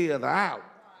exact day of the hour.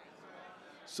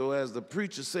 So as the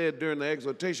preacher said during the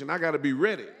exhortation, I got to be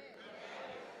ready.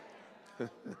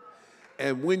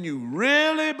 And when you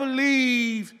really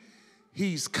believe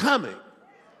he's coming,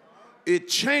 it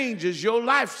changes your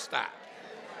lifestyle.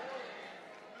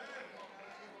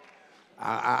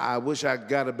 I wish I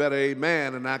got a better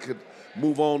amen and I could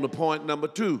move on to point number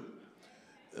 2.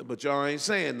 But y'all ain't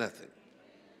saying nothing.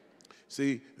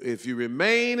 See, if you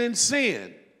remain in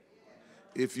sin,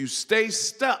 if you stay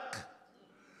stuck,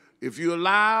 if you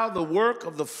allow the work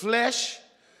of the flesh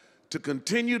to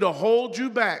continue to hold you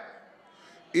back,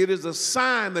 it is a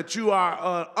sign that you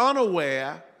are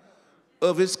unaware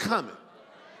of his coming.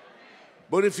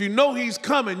 But if you know he's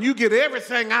coming, you get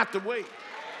everything out the way.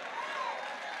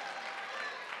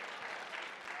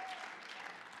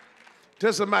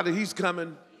 Tell somebody he's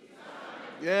coming.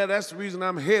 Yeah, that's the reason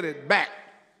I'm headed back.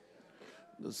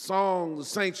 The song the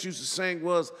saints used to sing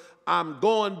was, I'm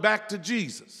going back to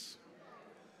Jesus.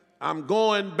 I'm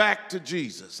going back to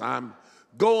Jesus. I'm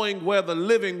going where the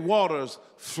living waters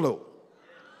flow.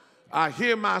 I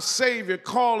hear my Savior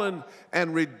calling,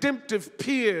 and redemptive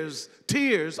tears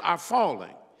are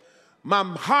falling. My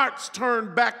heart's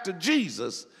turned back to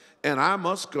Jesus, and I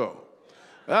must go.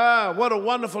 What a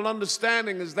wonderful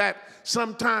understanding is that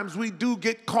sometimes we do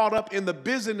get caught up in the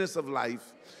busyness of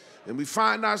life, and we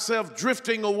find ourselves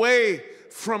drifting away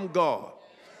from God.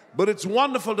 But it's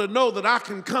wonderful to know that I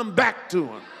can come back to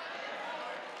him.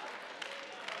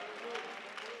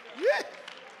 Yeah.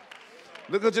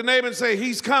 Look at your neighbor and say,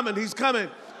 he's coming, he's coming.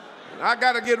 I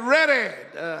got to get ready.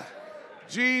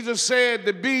 Jesus said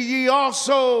to be ye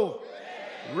also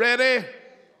ready.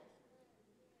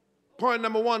 Point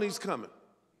number 1, he's coming.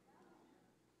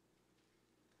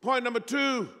 Point number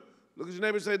 2, look at your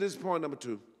neighbor and say, this is point number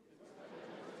 2.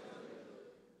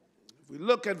 If we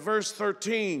look at verse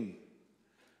 13,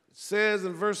 it says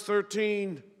in verse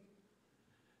 13,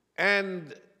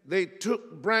 and they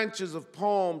took branches of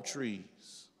palm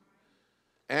trees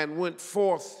and went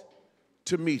forth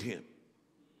to meet him.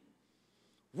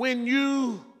 When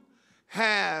you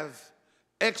have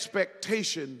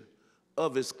expectation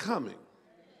of his coming,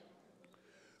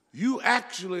 you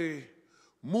actually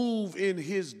move in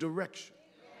his direction.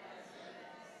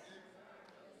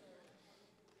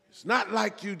 It's not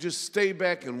like you just stay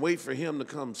back and wait for him to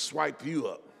come swipe you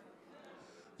up.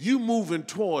 You moving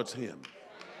towards him.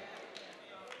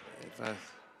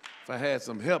 If I had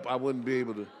some help, I wouldn't be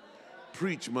able to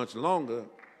preach much longer.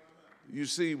 You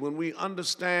see, when we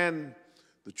understand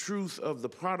the truth of the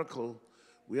prodigal,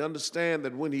 we understand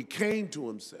that when he came to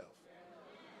himself,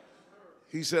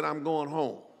 he said, I'm going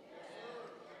home.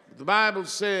 The Bible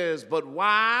says, but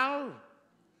while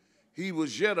he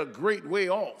was yet a great way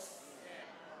off,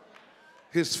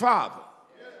 his father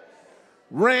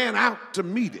ran out to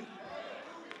meet him,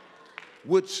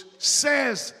 which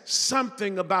says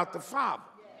something about the father.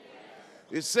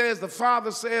 It says the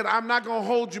father said, I'm not going to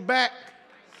hold you back.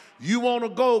 You want to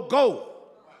go, go.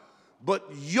 But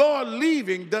your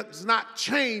leaving does not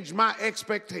change my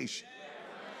expectation.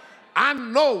 I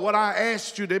know what I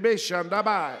asked you to be,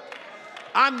 Shandabai.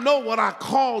 I know what I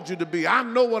called you to be. I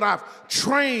know what I've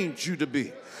trained you to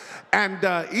be.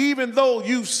 And even though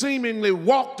you seemingly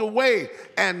walked away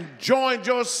and joined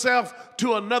yourself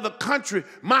to another country,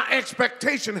 my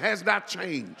expectation has not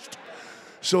changed.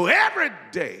 So every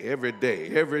day,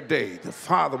 the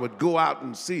father would go out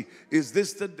and see, is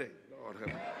this the day? Lord help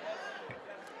me.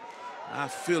 I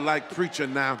feel like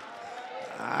preaching now.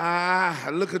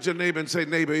 Look at your neighbor and say,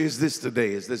 neighbor, is this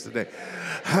today? Is this today?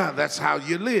 That's how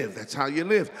you live. That's how you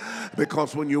live.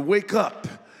 Because when you wake up,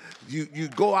 you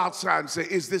go outside and say,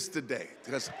 is this today?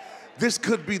 Because this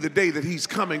could be the day that he's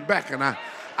coming back, and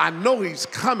I know he's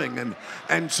coming,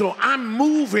 and so I'm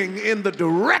moving in the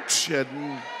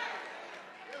direction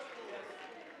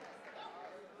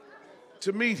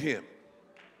to meet him.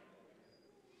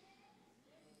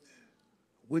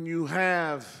 When you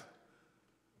have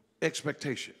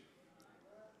expectation,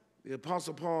 the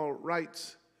Apostle Paul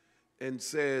writes and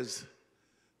says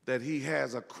that he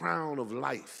has a crown of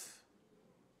life,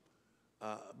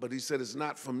 but he said it's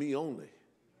not for me only,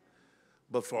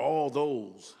 but for all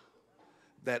those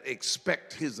that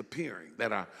expect his appearing,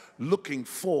 that are looking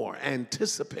for,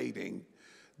 anticipating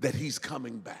that he's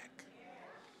coming back.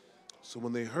 So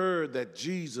when they heard that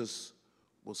Jesus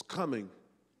was coming,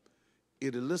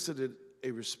 it elicited a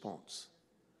response.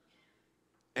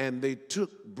 And they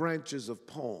took branches of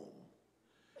palm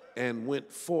and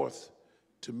went forth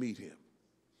to meet him.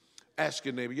 Ask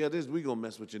your neighbor, we're going to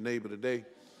mess with your neighbor today.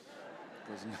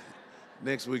 Because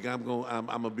next week I'm going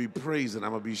to be praising,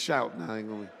 I'm going to be shouting. I ain't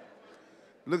going to.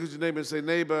 Look at your neighbor and say,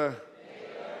 neighbor,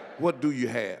 what do you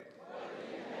have?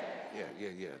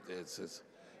 Yeah. It's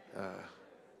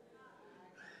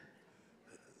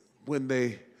when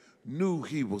they knew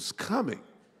he was coming,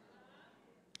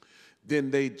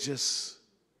 then they just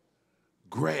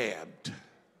grabbed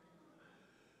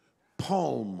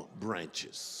palm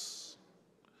branches.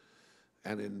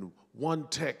 And in one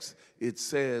text, it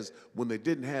says when they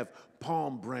didn't have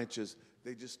palm branches,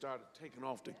 they just started taking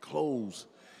off their clothes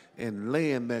and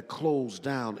laying their clothes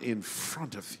down in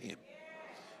front of him.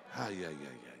 Yeah.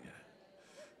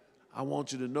 I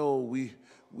want you to know we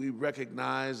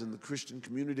recognize in the Christian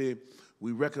community,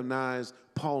 we recognize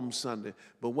Palm Sunday,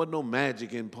 but wasn't no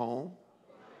magic in palm.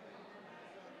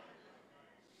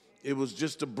 It was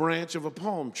just a branch of a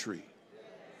palm tree.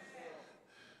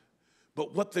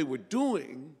 But what they were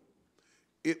doing,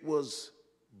 it was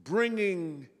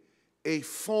bringing a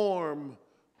form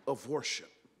of worship.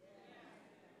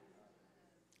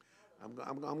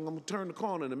 I'm going to turn the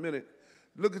corner in a minute.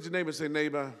 Look at your neighbor and say,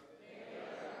 neighbor,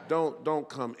 don't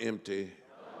come empty.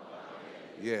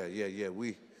 Yeah.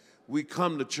 We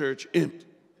come to church empty.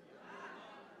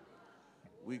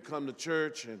 We come to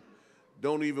church and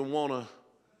don't even want to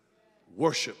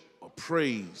worship or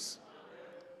praise.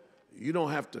 You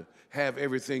don't have to have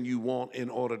everything you want in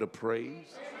order to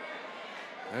praise.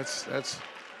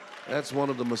 That's one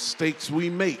of the mistakes we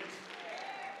make.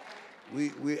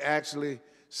 We actually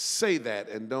say that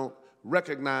and don't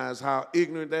recognize how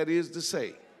ignorant that is to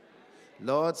say.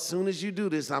 Lord, soon as you do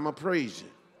this, I'm going to praise you.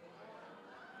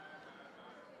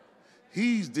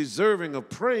 He's deserving of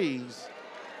praise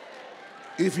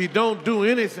if he don't do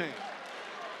anything.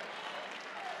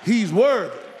 He's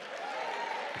worthy.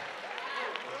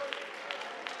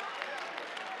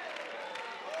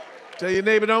 Tell your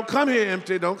neighbor, don't come here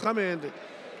empty. Don't come here empty.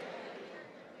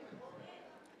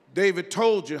 David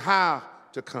told you how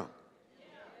to come.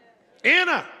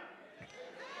 Enter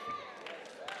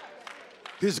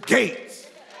his gates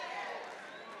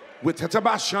with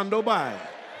tatabashandobai.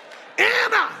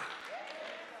 Enter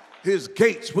his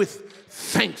gates with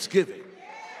thanksgiving.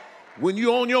 When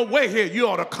you're on your way here, you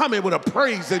ought to come in with a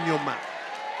praise in your mouth.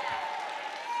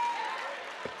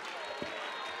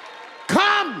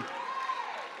 Come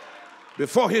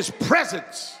before his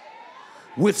presence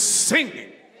with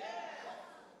singing.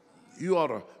 You ought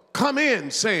to come in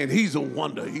saying he's a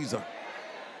wonder. He's a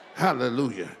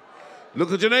hallelujah.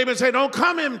 Look at your neighbor and say, don't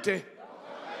come empty.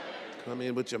 Come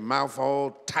in with your mouth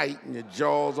all tight and your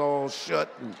jaws all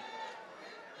shut. And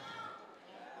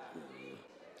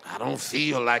I don't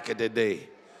feel like it today.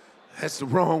 That's the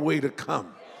wrong way to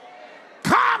come.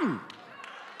 Come!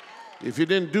 If you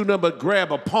didn't do nothing but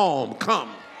grab a palm, come.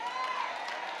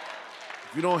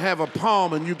 If you don't have a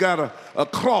palm and you got a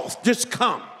cloth, just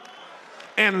come.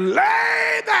 And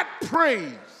lay that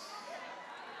praise.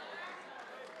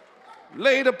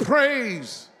 Lay the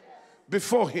praise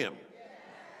before him.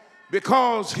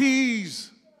 Because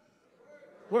he's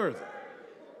worthy.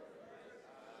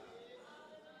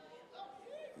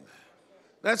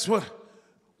 That's what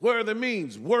worthy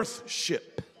means,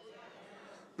 worthship.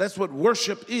 That's what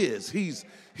worship is.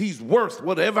 He's worth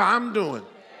whatever I'm doing.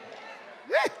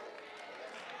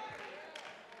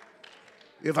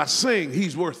 If I sing,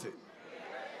 he's worth it.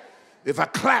 If I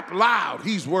clap loud,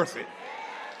 he's worth it.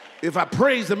 If I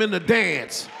praise him in the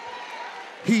dance,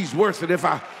 he's worth it. If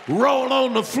I roll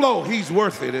on the floor, he's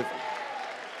worth it.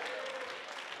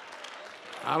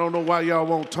 I don't know why y'all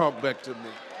won't talk back to me.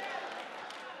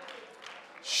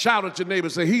 Shout at your neighbor,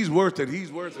 say, he's worth it,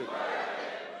 he's worth it.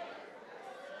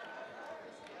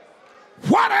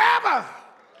 whatever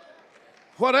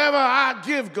I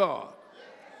give God,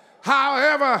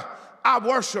 however I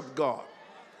worship God,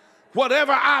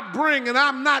 whatever I bring, and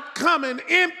I'm not coming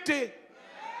empty.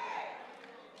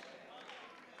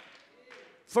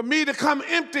 For me to come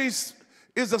empty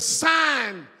is a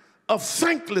sign of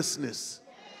thanklessness.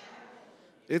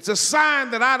 It's a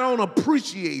sign that I don't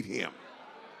appreciate him.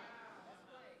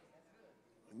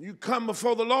 When you come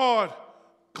before the Lord,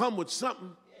 come with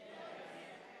something.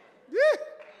 Yeah.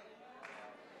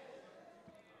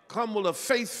 Come with a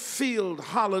faith-filled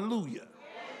hallelujah.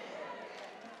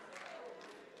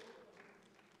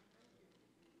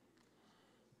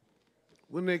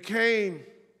 When they came,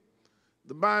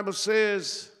 the Bible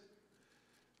says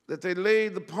that they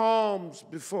laid the palms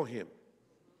before him.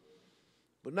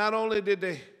 But not only did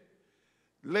they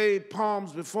lay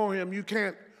palms before him, you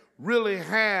can't really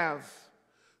have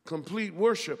complete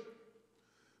worship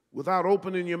without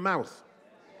opening your mouth.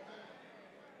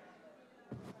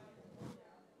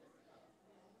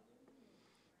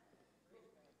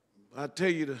 I tell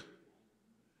you to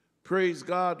praise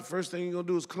God, the first thing you're going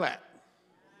to do is clap.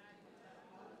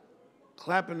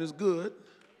 Clapping is good,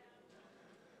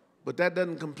 but that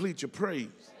doesn't complete your praise.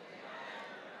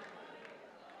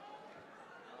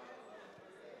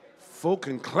 Folk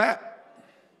can clap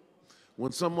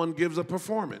when someone gives a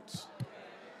performance.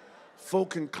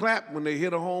 Folk can clap when they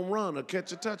hit a home run or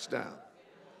catch a touchdown.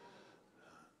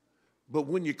 But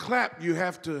when you clap, you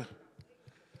have to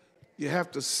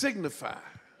signify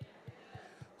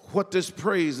what this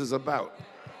praise is about.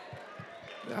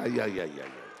 Yeah.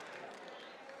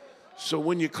 So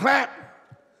when you clap,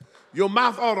 your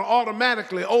mouth ought to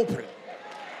automatically open.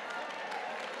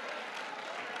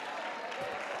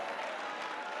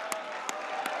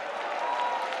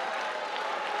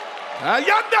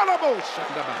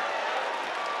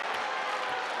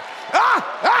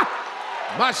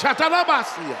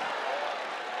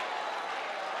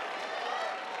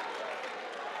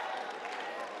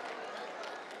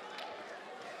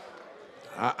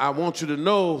 I want you to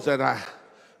know that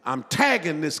I'm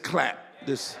tagging this clap,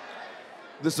 this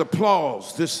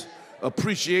applause, this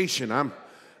appreciation. I'm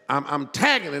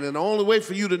tagging it, and the only way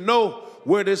for you to know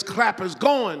where this clap is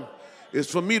going is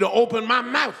for me to open my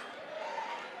mouth.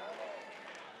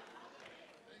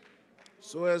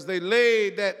 So as they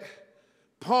laid that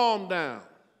palm down,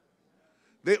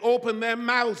 they opened their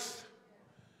mouth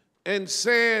and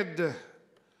said,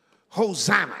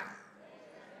 Hosanna.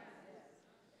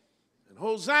 And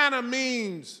Hosanna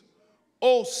means,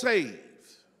 oh, save.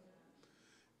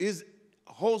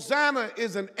 Hosanna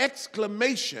is an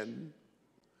exclamation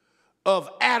of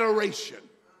adoration.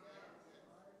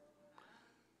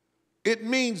 It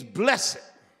means blessed.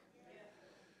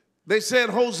 They said,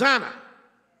 Hosanna.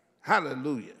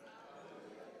 Hallelujah.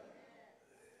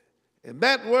 And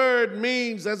that word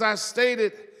means, as I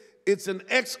stated, it's an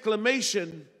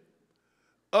exclamation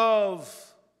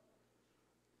of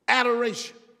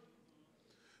adoration.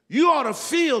 You ought to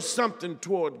feel something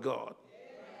toward God.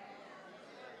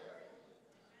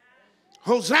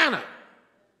 Hosanna.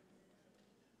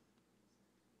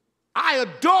 I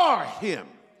adore him.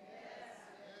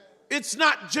 It's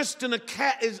not just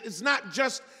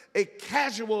a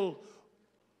casual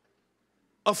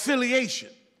affiliation.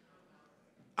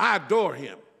 I adore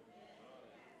him.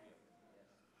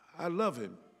 I love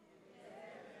him.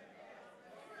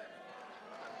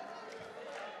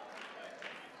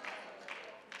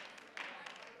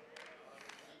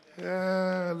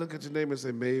 Look at your neighbor and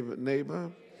say,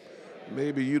 neighbor,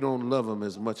 maybe you don't love him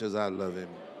as much as I love him.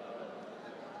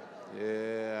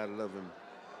 Yeah, I love him.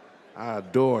 I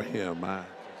adore him.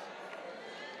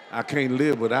 I can't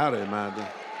live without him.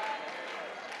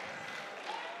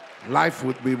 Life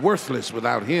would be worthless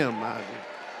without him.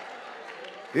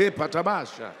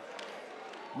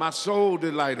 My soul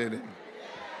delighted in him.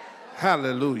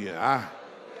 Hallelujah.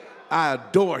 I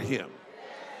adore him.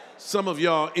 Some of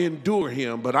y'all endure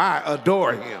him, but I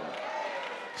adore him.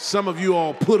 Some of you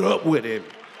all put up with him.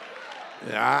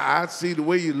 I see the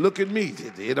way you look at me.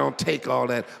 It don't take all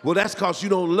that. Well, that's because you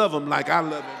don't love him like I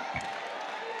love him.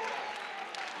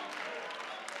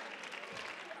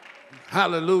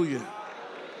 Hallelujah.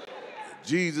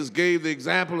 Jesus gave the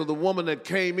example of the woman that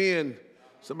came in.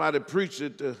 Somebody preached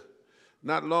it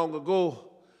not long ago.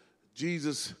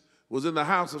 Jesus was in the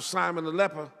house of Simon the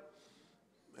leper.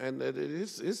 And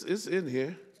it's in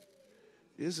here.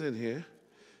 It's in here.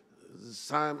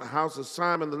 The house of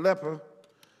Simon the leper.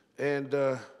 And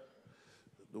the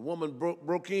woman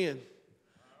broke in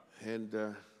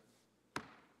and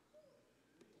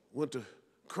went to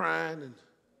crying. And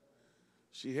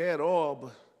she had oil,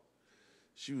 but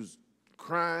she was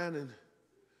crying and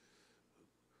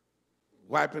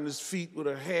wiping his feet with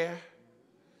her hair.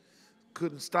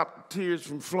 Couldn't stop the tears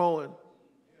from flowing.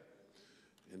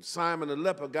 And Simon the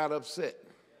leper got upset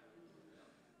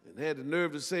and had the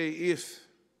nerve to say, if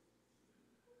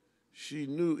he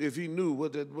knew,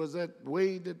 was that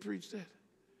Wade that preached that?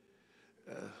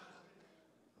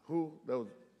 Who? That was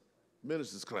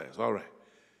minister's class, all right.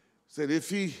 Said if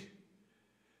he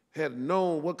had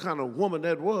known what kind of woman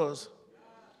that was,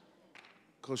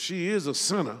 because she is a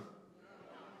sinner,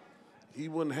 he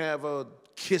wouldn't have her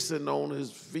kissing on his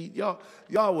feet.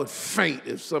 Y'all would faint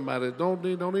if somebody, don't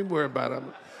even worry about it.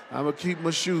 I'm going to keep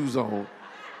my shoes on.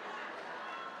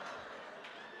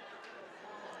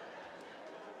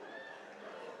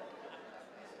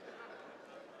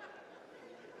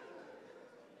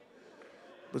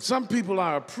 But some people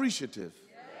are appreciative.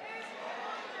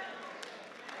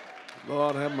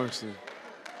 Lord have mercy.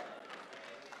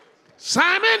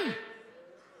 Simon,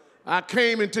 I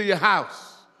came into your house.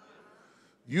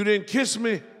 You didn't kiss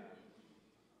me.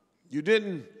 You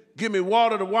didn't give me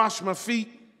water to wash my feet.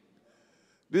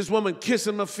 This woman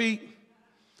kissing my feet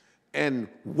and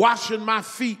washing my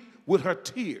feet with her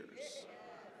tears,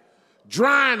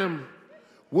 drying them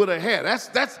with her hair.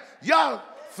 That's y'all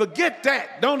forget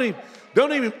that. Don't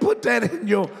even put that in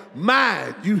your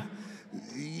mind.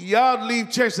 Y'all leave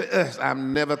church and say,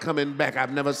 I'm never coming back.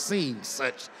 I've never seen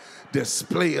such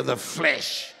display of the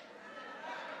flesh.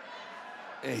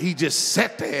 And he just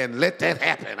sat there and let that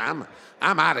happen.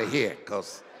 I'm out of here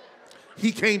because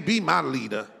he can't be my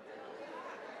leader.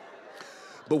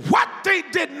 But what they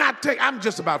did not take, I'm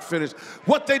just about finished.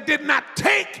 What they did not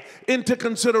take into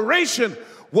consideration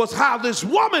was how this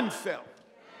woman felt.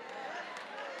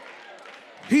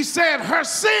 He said her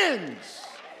sins,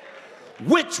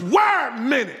 which were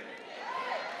many,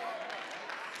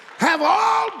 have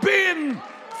all been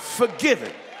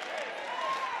forgiven.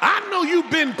 I know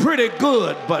you've been pretty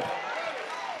good, but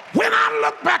when I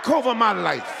look back over my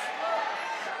life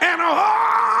and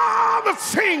all the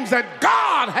things that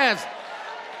God has,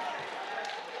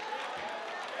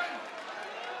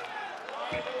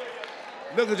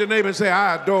 look at your neighbor and say,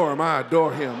 I adore him, I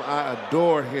adore him, I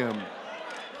adore him.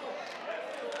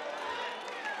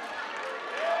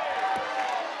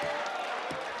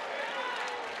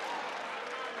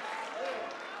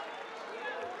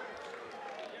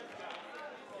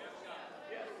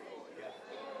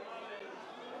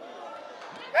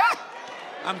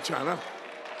 I'm trying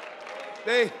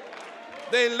to.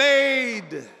 They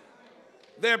laid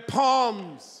their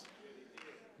palms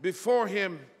before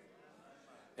him,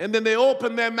 and then they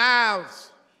opened their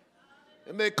mouths,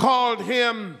 and they called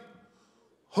him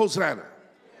Hosanna.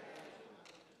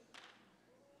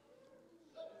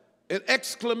 An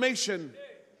exclamation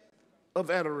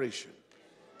of adoration.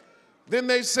 Then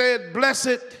they said,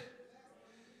 blessed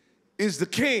is the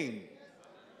King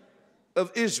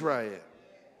of Israel.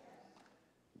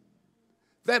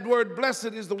 That word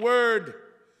blessed is the word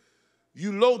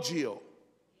eulogio,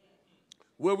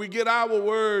 where we get our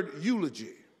word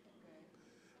eulogy.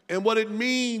 And what it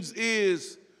means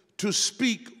is to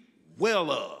speak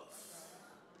well of.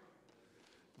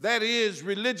 That is,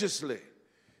 religiously,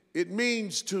 it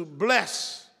means to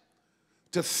bless,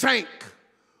 to thank,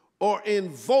 or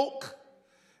invoke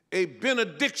a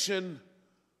benediction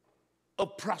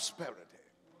of prosperity.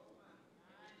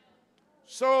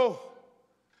 So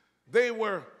they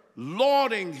were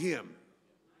lauding him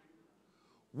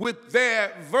with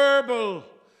their verbal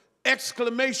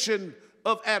exclamation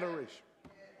of adoration.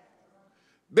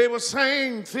 They were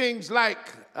saying things like,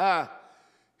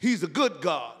 he's a good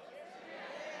God.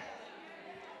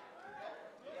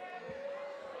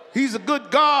 He's a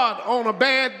good God on a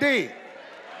bad day.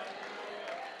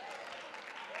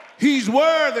 He's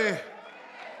worthy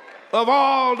of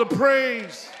all the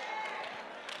praise.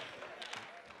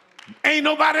 Ain't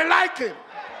nobody like him.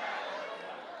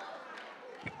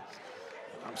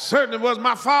 I'm certain it was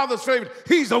my father's favorite.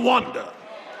 He's a wonder.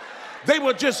 They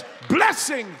were just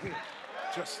blessing him,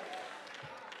 just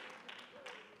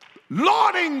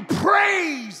lauding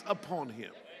praise upon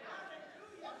him,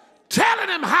 telling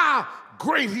him how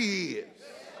great he is,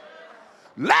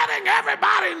 letting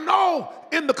everybody know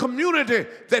in the community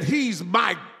that he's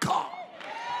my God.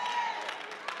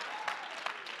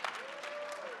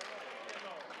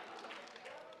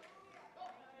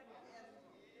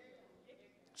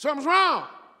 Something's wrong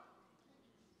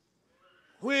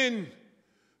when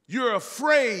you're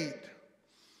afraid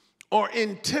or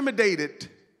intimidated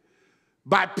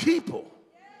by people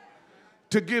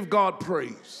to give God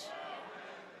praise.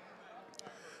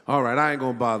 All right, I ain't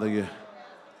gonna bother you.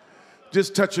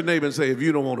 Just touch your neighbor and say, if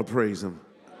you don't want to praise him,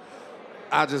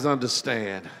 I just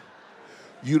understand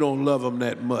you don't love him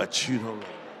that much. You don't love him.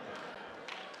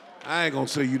 I ain't gonna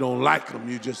say you don't like them,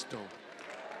 you just don't.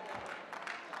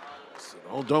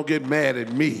 So don't get mad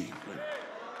at me.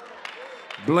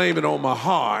 Blame it on my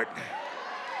heart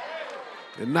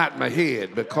and not my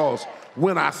head, because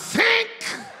when I think,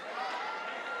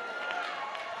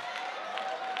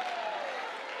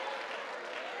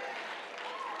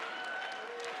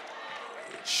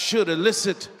 it should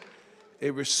elicit a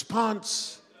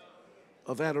response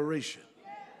of adoration.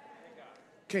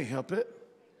 Can't help it.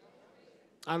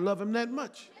 I love him that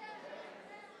much.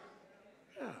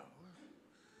 Yeah.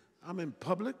 I'm in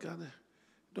public. I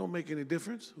don't make any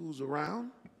difference who's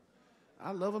around.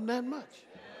 I love him that much.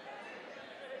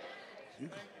 I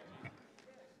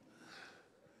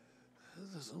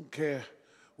just don't care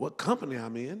what company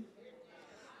I'm in.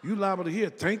 You liable to hear,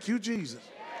 thank you, Jesus,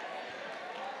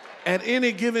 at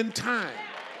any given time.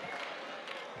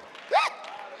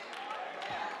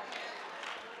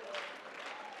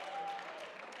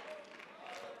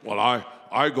 Well,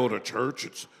 I go to church.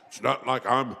 It's not like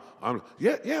I'm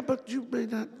yeah, but you may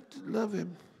not love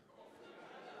him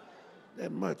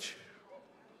that much.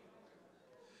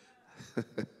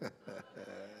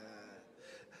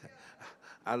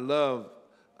 I love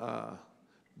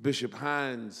Bishop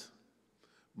Hines'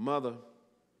 mother.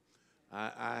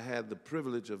 I had the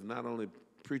privilege of not only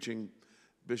preaching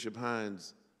Bishop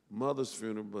Hines' mother's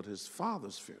funeral, but his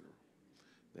father's funeral.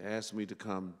 They asked me to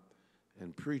come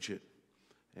and preach it,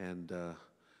 and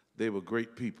they were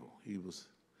great people. He was,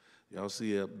 y'all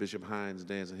see Bishop Hines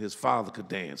dancing. His father could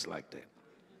dance like that.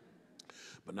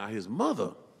 But now his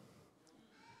mother,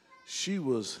 she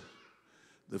was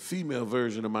the female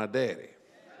version of my daddy.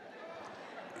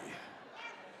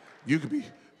 You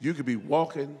could be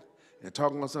walking and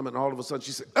talking about something, and all of a sudden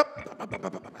she said,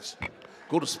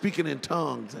 go to speaking in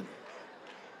tongues. And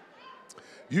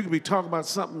you could be talking about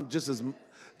something just as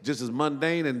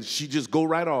mundane, and she just go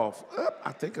right off.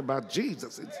 I think about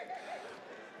Jesus.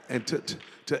 And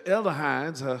to Elder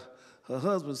Hines, her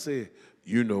husband said,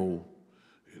 you know,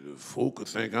 folk could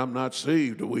think I'm not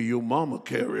saved the way your mama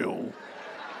carry on.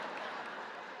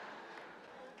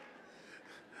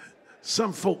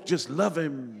 Some folk just love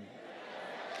him.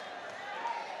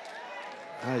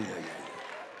 I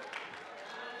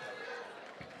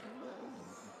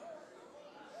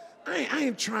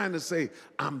ain't trying to say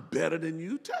I'm better than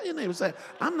you. Tell your neighbor, say,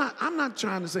 I'm not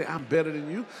trying to say I'm better than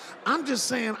you. I'm just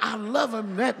saying I love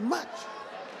him that much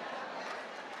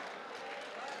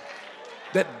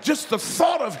that just the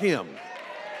thought of him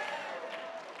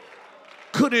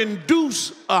could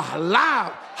induce a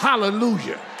loud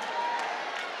hallelujah.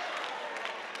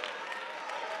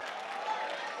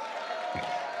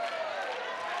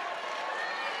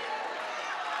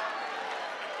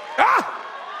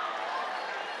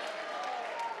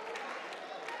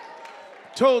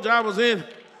 Told you I was in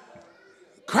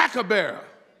Cracker Barrel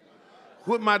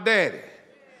with my daddy.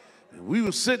 And we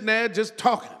were sitting there just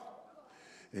talking.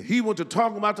 And he went to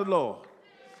talk about the Lord.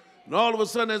 And all of a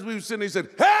sudden, as we were sitting, he said,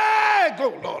 hey,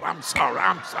 go, Lord, I'm sorry.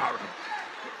 I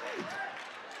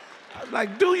was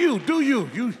like, do you?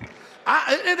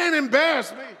 It ain't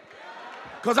embarrassed me.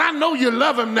 Because I know you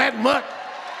love him that much.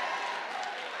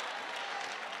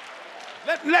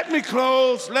 Let me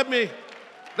close. Let me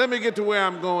get to where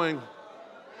I'm going.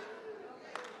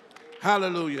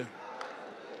 Hallelujah.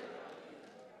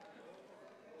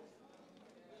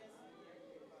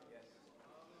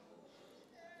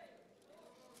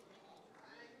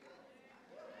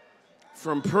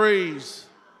 From praise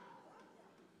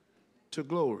to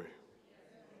glory.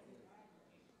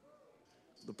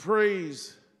 The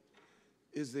praise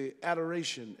is the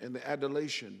adoration and the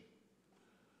adulation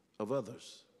of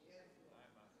others.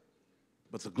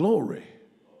 But the glory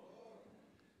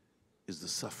is the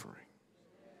suffering.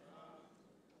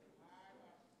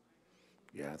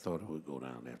 Yeah, I thought it would go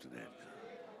down after that.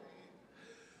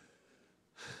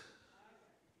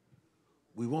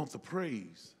 We want the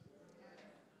praise.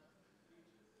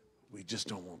 We just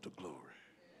don't want the glory.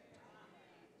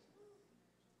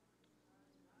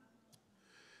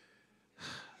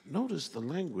 Notice the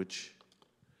language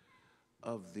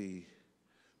of the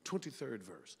 23rd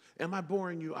verse. Am I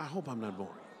boring you? I hope I'm not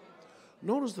boring you.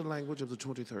 Notice the language of the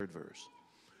 23rd verse.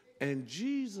 And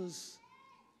Jesus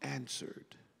answered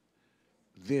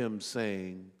them,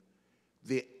 saying,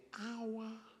 the hour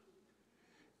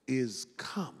is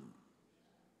come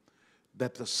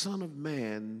that the Son of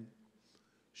Man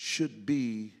should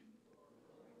be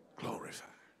glorified.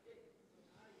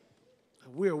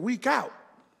 We're a week out,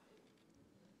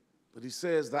 but he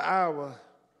says the hour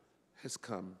has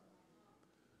come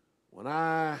when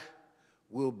I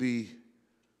will be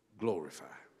glorified.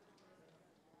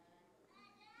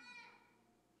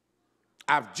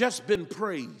 I've just been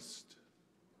praised,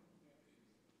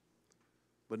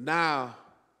 but now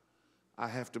I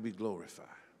have to be glorified.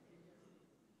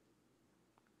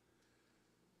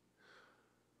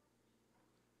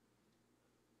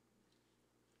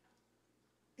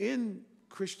 In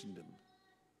Christendom,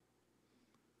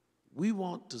 we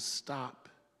want to stop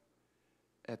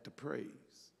at the praise,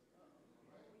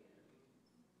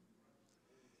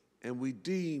 and we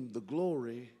deem the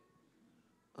glory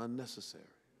unnecessary.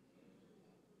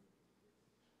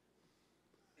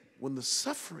 When the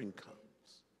suffering comes,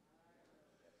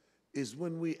 is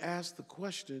when we ask the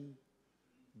question,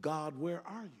 God, where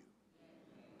are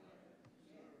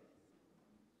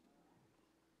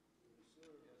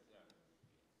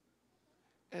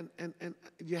you? And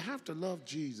you have to love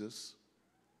Jesus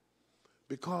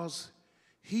because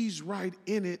he's right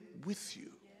in it with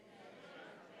you.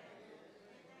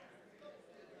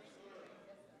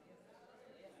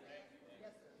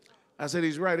 I said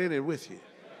he's right in it with you.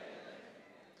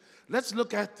 Let's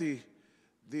look at the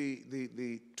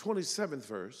 27th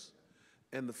verse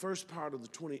and the first part of the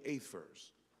 28th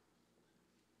verse.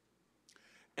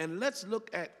 And let's look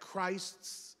at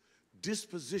Christ's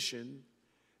disposition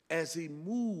as he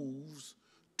moves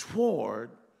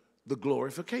toward the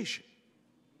glorification.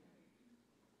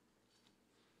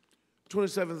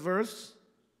 27th verse.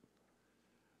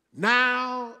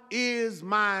 Now is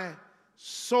my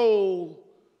soul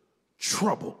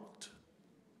troubled.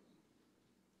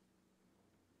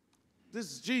 This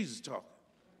is Jesus talking.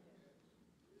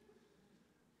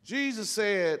 Jesus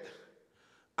said,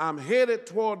 I'm headed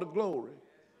toward the glory,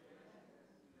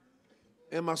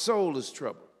 and my soul is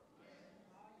troubled.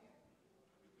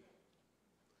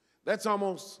 That's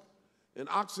almost an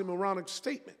oxymoronic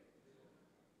statement.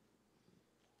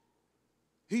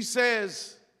 He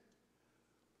says,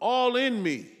 all in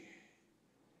me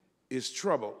is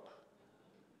troubled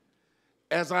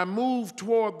as I move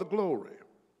toward the glory.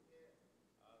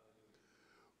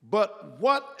 But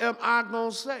what am I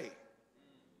going to say?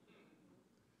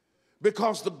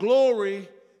 Because the glory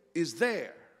is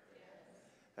there.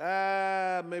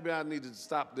 Maybe I need to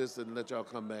stop this and let y'all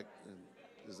come back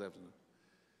this afternoon.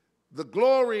 The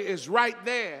glory is right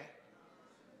there.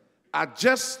 I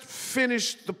just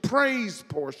finished the praise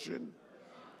portion.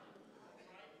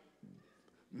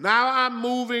 Now I'm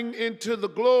moving into the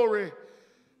glory,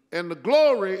 and the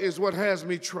glory is what has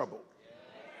me troubled.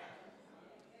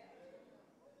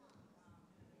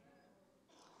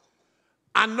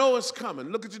 I know it's coming.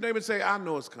 Look at your neighbor and say, I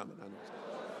know it's coming. I know it's coming.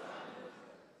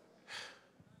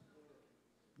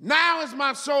 Now is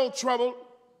my soul troubled,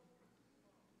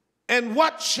 and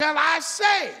what shall I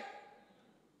say?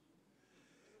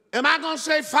 Am I going to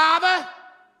say, Father,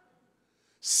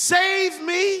 save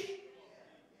me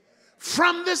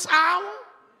from this hour?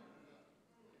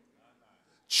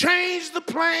 Change the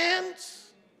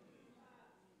plans?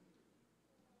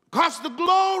 Because the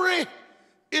glory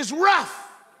is rough.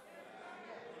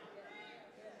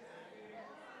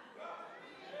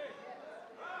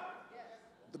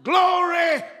 The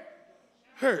glory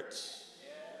hurts.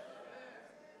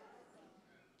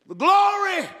 The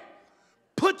glory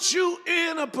puts you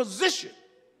in a position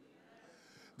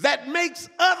that makes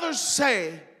others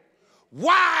say,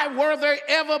 why were they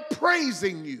ever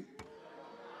praising you?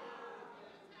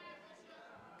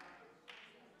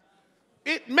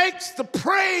 It makes the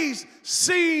praise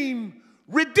seem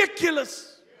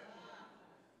ridiculous.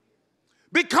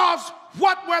 Because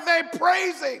what were they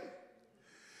praising?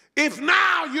 If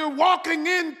now you're walking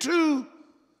into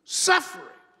suffering.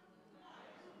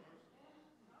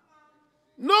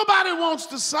 Nobody wants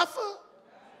to suffer.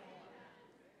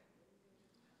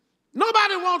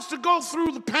 Nobody wants to go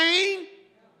through the pain.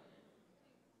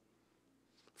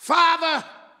 Father,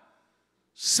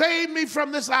 save me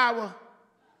from this hour.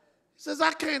 He says,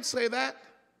 I can't say that.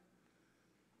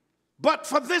 But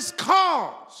for this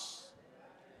cause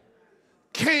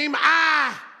came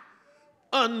I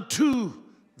unto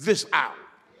this hour.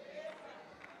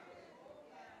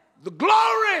 The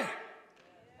glory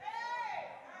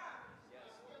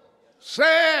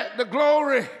said the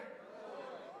glory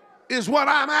is what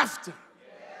I'm after.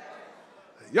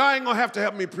 Y'all ain't gonna have to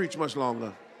help me preach much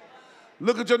longer.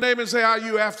 Look at your neighbor and say, are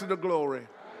you after the glory?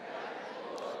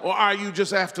 Or are you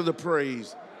just after the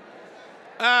praise?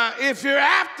 If you're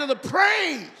after the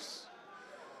praise,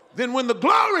 then when the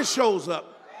glory shows up,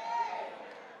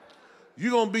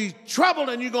 you're going to be troubled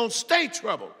and you're going to stay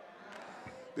troubled.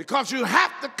 Because you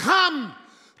have to come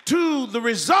to the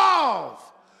resolve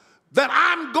that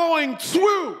I'm going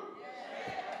through.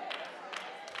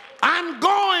 I'm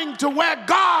going to where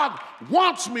God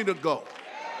wants me to go.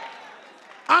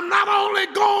 I'm not only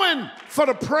going for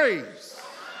the praise.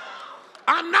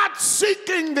 I'm not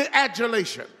seeking the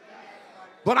adulation,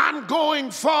 but I'm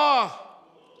going for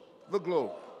the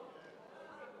glory.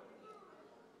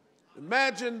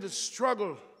 Imagine the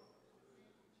struggle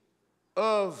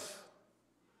of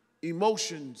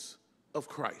emotions of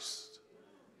Christ.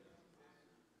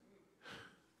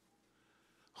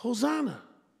 Hosanna.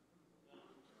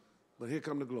 But here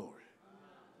come the glory.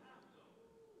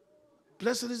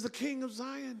 Blessed is the King of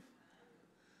Zion.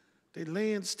 They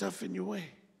laying stuff in your way.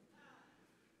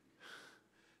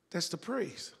 That's the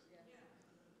praise.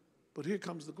 But here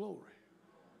comes the glory.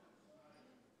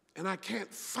 And I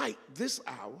can't fight this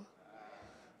hour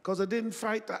because I didn't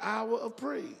fight the hour of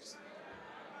praise.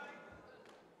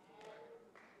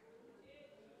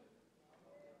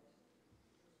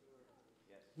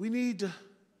 We need to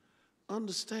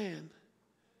understand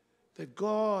that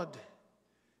God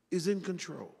is in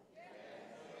control.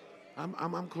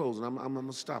 I'm closing. I'm going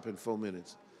to stop in 4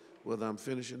 minutes, whether I'm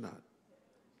finished or not.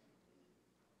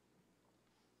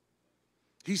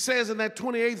 He says in that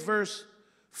 28th verse,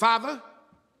 Father,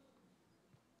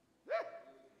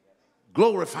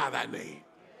 glorify thy name.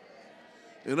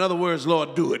 In other words,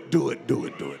 Lord, do it, do it, do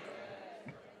it, do it.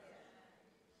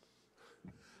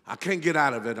 I can't get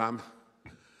out of it.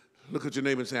 Look at your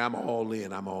neighbor and say, I'm all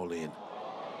in, I'm all in.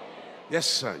 Yes,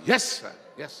 sir, yes, sir,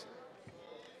 yes,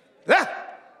 sir. Yeah.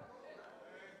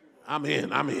 I'm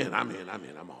in, I'm in, I'm in, I'm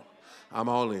in, I'm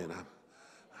all in.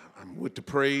 I'm with the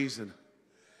praise and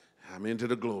I'm into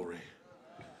the glory.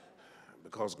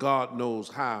 Because God knows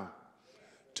how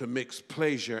to mix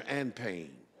pleasure and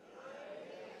pain.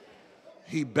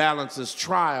 He balances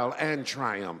trial and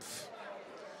triumph.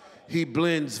 He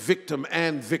blends victim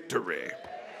and victory.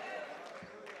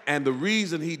 And the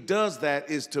reason he does that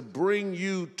is to bring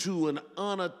you to an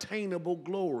unattainable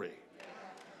glory.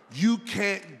 You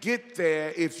can't get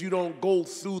there if you don't go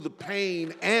through the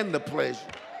pain and the pleasure.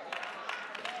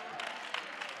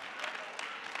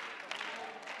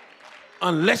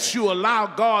 Unless you allow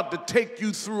God to take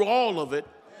you through all of it,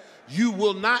 you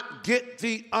will not get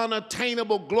the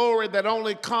unattainable glory that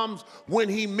only comes when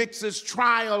he mixes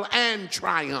trial and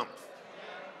triumph.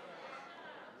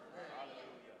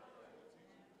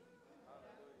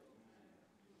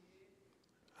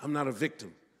 I'm not a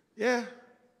victim. Yeah,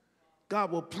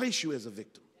 God will place you as a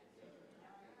victim.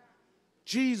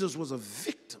 Jesus was a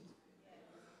victim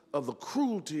of the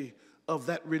cruelty of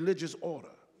that religious order.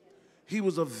 He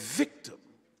was a victim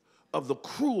of the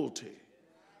cruelty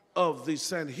of the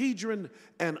Sanhedrin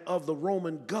and of the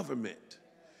Roman government.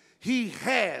 He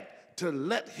had to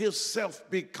let himself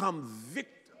become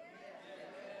victim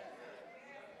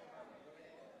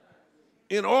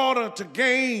in order to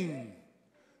gain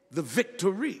the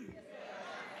victory.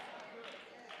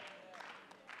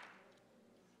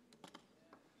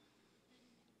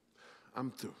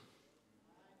 I'm through.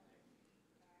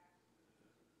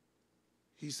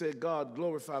 He said, God,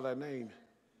 glorify thy name.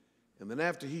 And then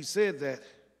after he said that,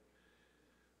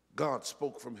 God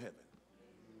spoke from heaven.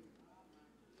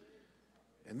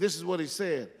 And this is what he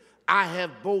said, I have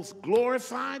both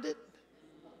glorified it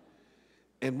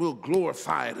and will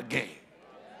glorify it again.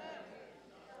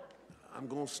 I'm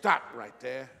going to stop right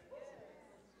there.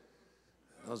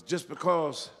 Because just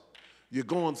because you're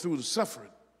going through the suffering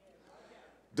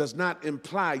does not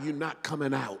imply you're not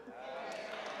coming out.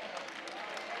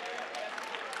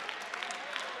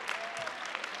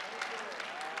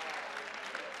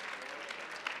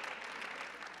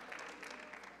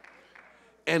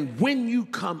 And when you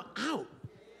come out,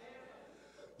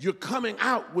 you're coming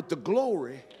out with the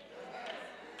glory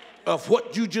of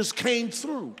what you just came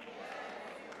through.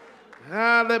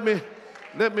 Let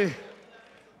me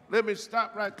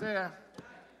stop right there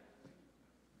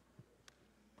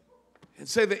and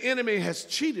say the enemy has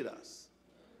cheated us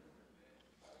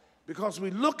because we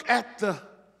look at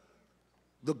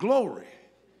the glory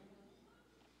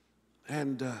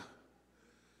and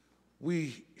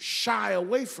we shy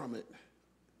away from it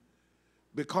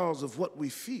because of what we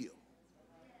feel.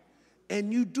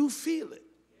 And you do feel it.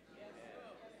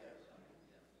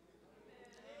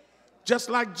 Just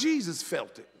like Jesus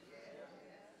felt it.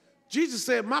 Jesus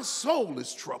said, my soul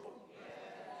is troubled.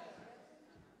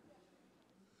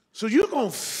 So you're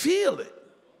going to feel it.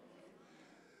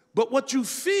 But what you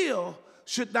feel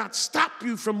should not stop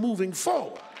you from moving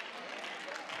forward.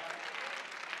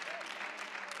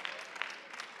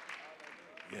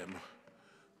 Yeah,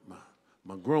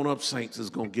 my grown-up saints is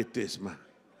going to get this. My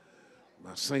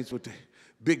saints with the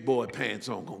big boy pants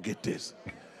on going to get this.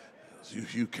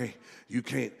 You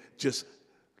can't just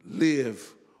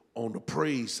live on the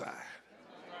praise side.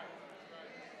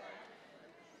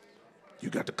 You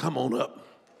got to come on up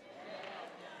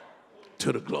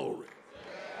to the glory.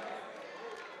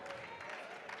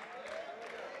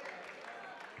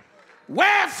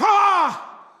 Wherefore,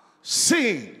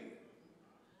 seeing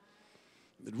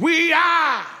that we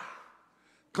are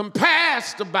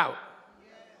compassed about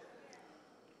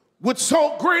with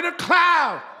so great a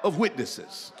cloud of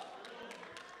witnesses,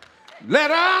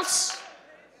 let us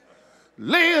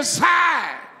lay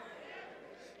aside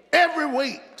every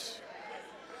weight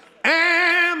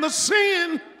and the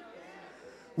sin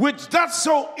which doth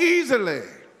so easily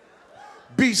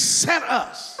beset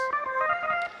us,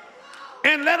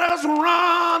 and let us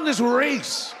run this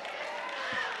race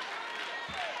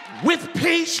with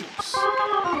patience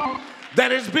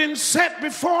that has been set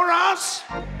before us,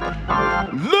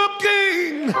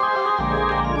 looking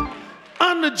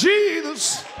unto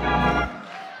Jesus,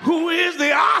 who is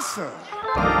the author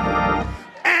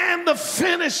and the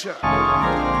finisher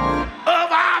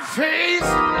of our faith,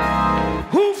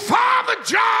 who for the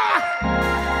joy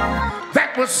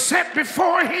that was set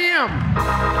before him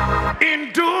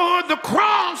endured the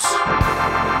cross.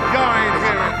 Y'all ain't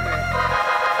hearing me.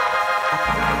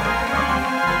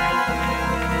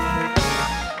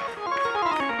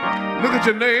 Look at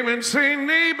your neighbor and say,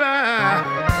 neighbor,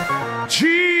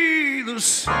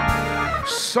 Jesus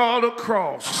saw the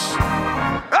cross.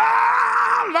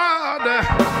 Oh,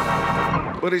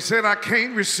 Lord. But he said, I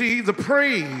can't receive the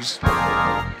praise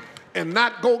and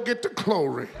not go get the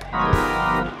glory.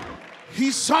 He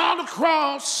saw the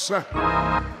cross,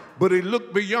 but he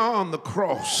looked beyond the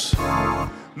cross.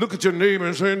 Look at your neighbor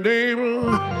and say,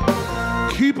 neighbor,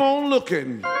 keep on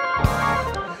looking.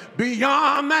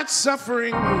 Beyond that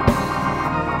suffering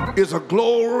is a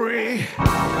glory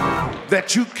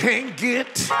that you can't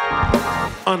get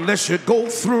unless you go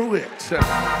through it.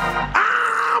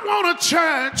 I want a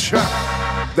church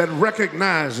that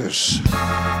recognizes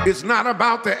it's not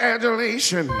about the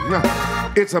adulation,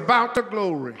 it's about the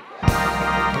glory.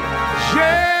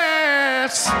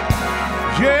 Yes,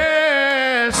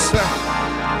 yes.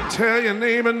 Tell your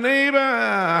neighbor,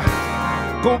 neighbor,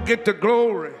 go get the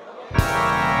glory.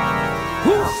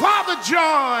 Who for the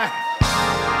joy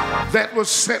that was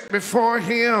set before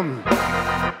him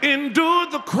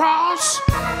endured the cross,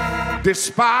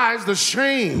 despised the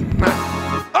shame.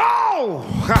 Oh,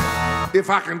 if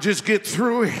I can just get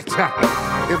through it,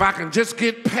 if I can just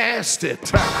get past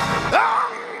it. Oh,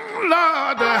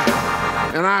 Lord.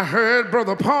 And I heard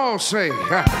Brother Paul say,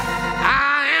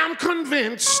 I am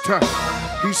convinced.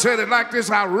 He said it like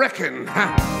this, I reckon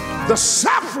the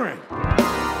suffering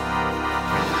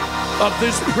of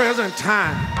this present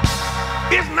time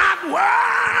is not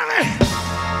worthy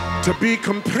to be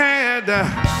compared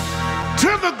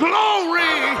to the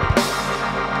glory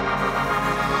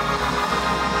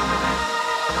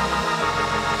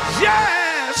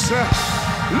yes.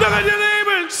 Look at your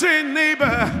neighbor and say,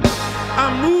 neighbor,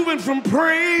 I'm moving from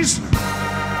praise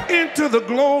into the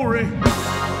glory.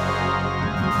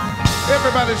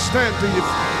 Everybody stand to your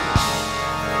feet.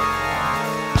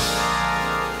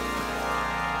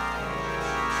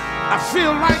 I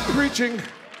feel like preaching,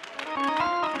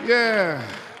 yeah,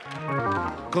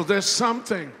 because there's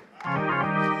something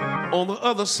on the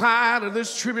other side of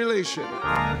this tribulation.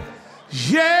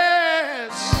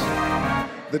 Yes,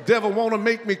 the devil want to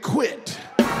make me quit.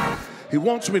 He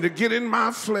wants me to get in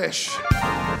my flesh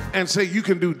and say, you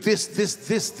can do this, this,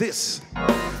 this, this,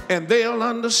 and they'll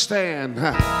understand.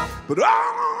 But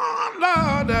oh,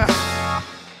 Lord,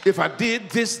 if I did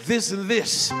this, this, and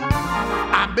this,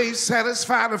 I may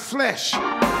satisfy the flesh,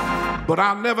 but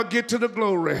I'll never get to the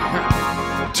glory.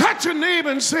 Touch your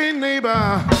neighbor and say,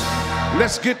 neighbor,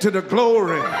 let's get to the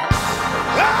glory.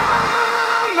 Oh,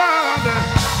 Lord.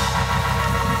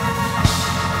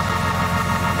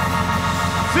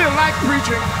 Feel like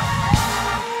preaching.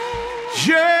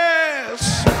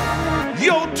 Yes,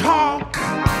 your talk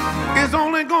is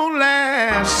only gonna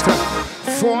last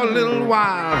for a little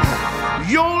while.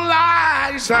 Your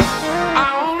lies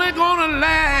are only gonna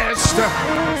last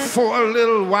for a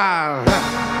little while.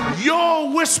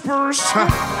 Your whispers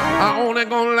are only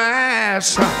gonna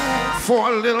last for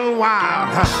a little while.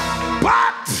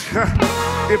 But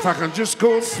if I can just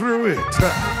go through it,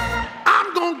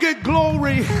 I'm gonna get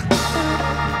glory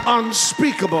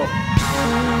unspeakable.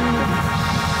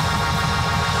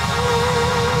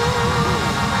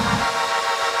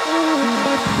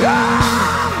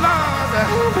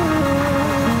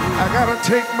 I gotta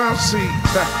take my seat.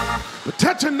 But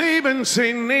touch a neighbor and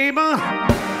say, neighbor,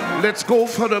 let's go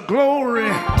for the glory.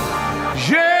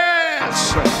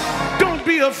 Yes, don't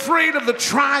be afraid of the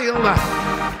trial,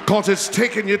 because it's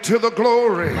taking you to the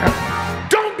glory.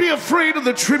 Don't be afraid of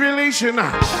the tribulation,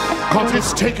 because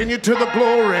it's taking you to the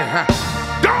glory.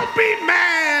 Don't be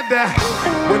mad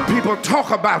when people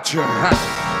talk about you.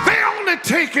 They're only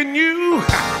taking you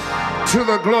to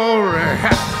the glory.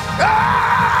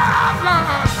 Ah,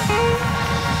 Lord.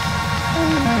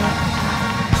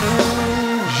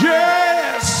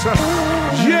 Yes,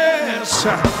 yes.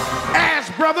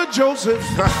 Ask Brother Joseph,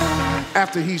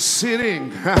 after he's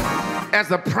sitting as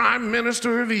the prime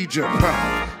minister of Egypt,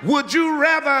 would you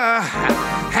rather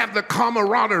have the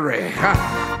camaraderie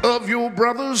of your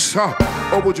brothers,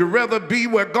 or would you rather be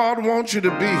where God wants you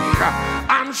to be?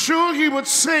 I'm sure he would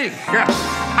say,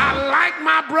 I like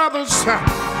my brothers,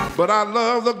 but I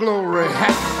love the glory.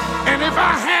 And if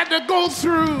I had to go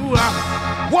through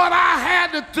what I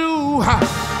had to do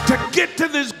to get to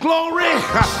this glory,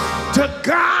 to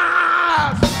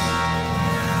God,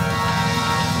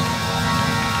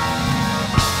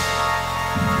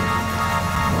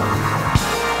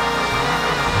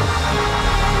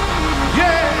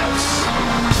 yes,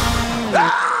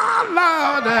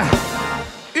 Lord,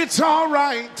 it's all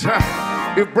right.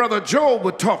 If Brother Joe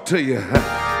would talk to you,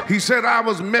 he said, I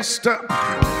was messed up,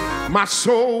 my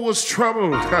soul was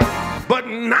troubled, but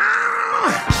now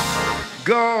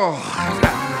God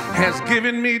has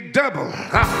given me double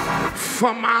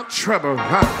for my trouble.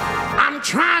 I'm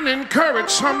trying to encourage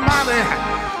somebody,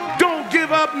 don't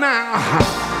give up now.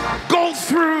 Go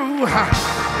through,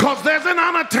 because there's an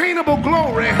unattainable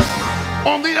glory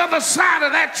on the other side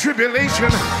of that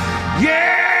tribulation.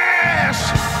 Yes,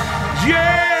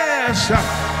 yes.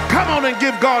 Come on and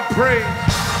give God praise.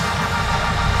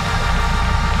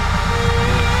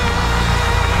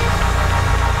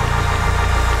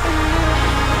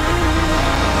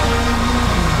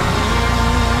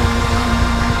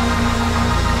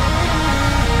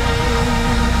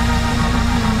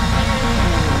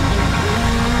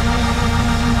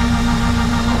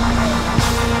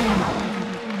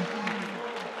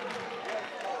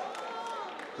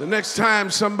 The next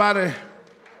time somebody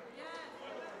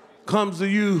comes to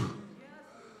you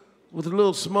with a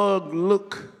little smug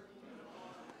look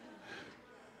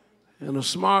and a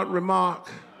smart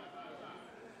remark,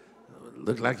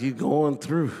 look like you're going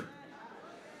through.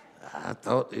 I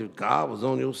thought if God was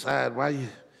on your side, why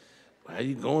are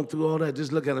you going through all that?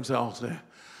 Just look at him and say, oh, sir,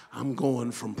 I'm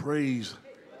going from praise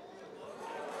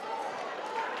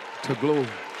to glory.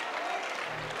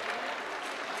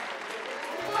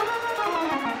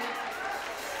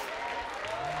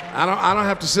 I don't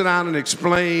have to sit down and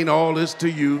explain all this to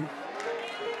you.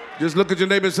 Just look at your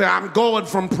neighbor and say, I'm going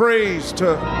from praise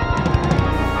to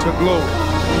glory.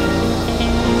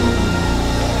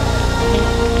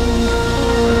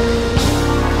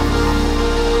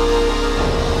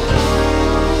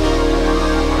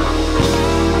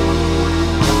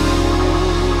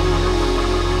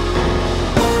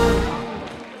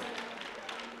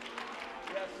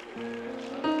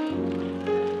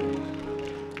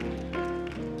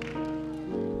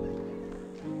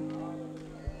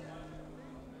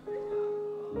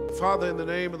 Father, in the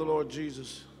name of the Lord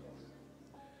Jesus,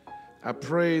 I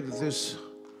pray that this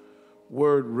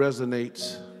word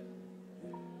resonates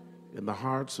in the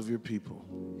hearts of your people,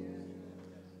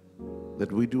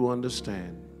 that we do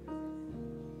understand.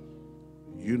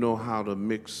 You know how to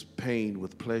mix pain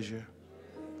with pleasure,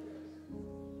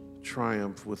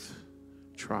 triumph with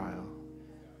trial,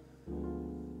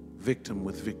 victim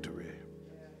with victory,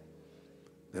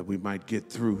 that we might get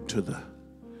through to the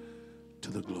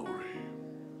glory.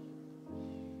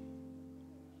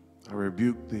 I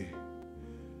rebuke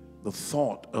the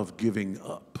thought of giving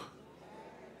up.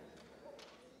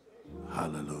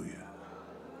 Hallelujah.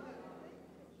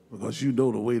 Because you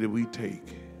know the way that we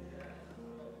take.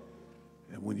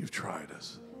 And when you've tried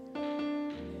us,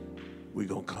 we're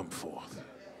going to come forth.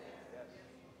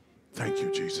 Thank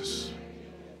you, Jesus.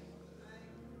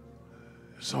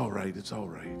 It's all right. It's all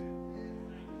right.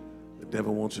 The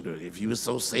devil wants you to, if you were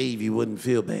so saved, you wouldn't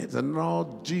feel bad. And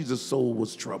no, Jesus' soul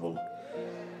was troubled.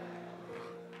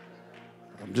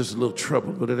 I'm just a little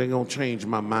troubled, but it ain't gonna change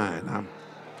my mind.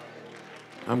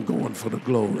 I'm going for the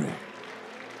glory.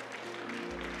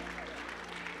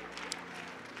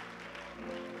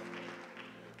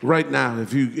 Right now,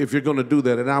 if you're gonna do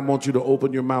that, and I want you to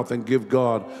open your mouth and give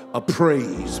God a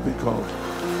praise, because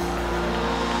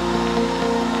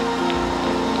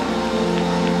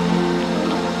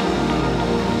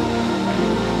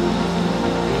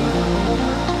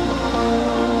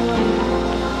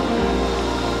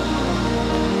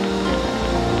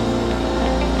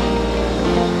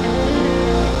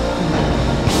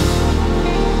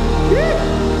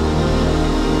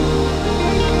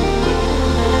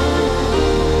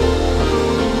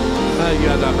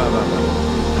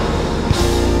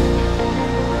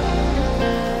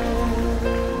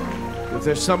if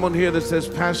there's someone here that says,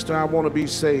 Pastor, I want to be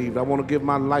saved, I want to give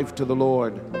my life to the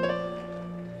Lord,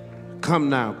 come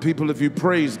now. People, if you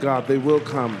praise God, they will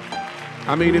come.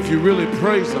 I mean, if you really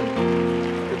praise Him.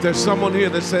 If there's someone here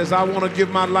that says, I want to give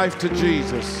my life to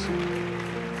Jesus.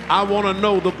 I want to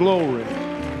know the glory.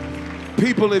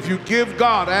 People, if you give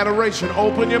God adoration,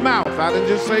 open your mouth. I didn't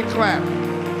just say clap.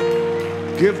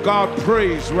 Give God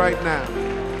praise right now.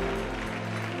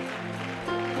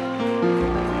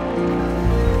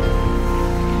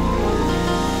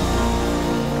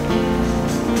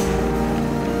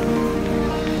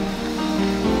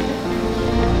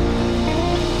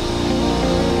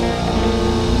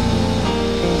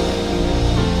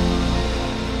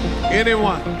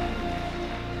 Anyone?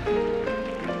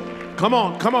 Come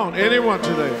on, anyone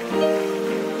today?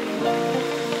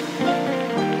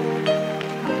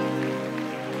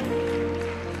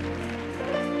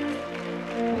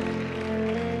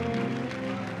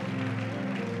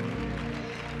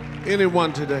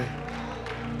 Anyone today?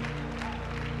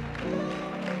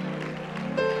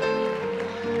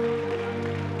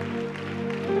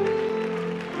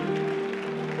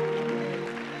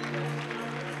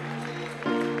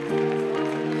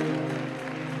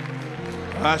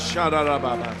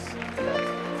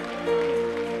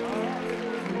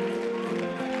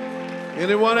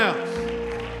 Anyone else?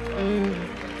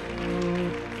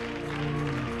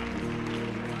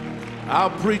 I'll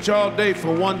preach all day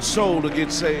for one soul to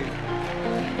get saved.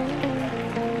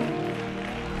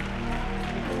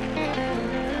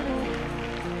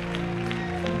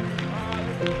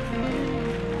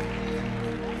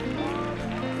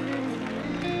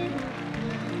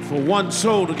 For one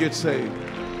soul to get saved.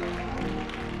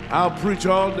 I'll preach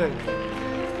all day.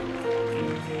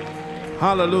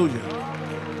 Hallelujah.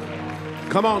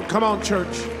 Come on,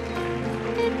 church.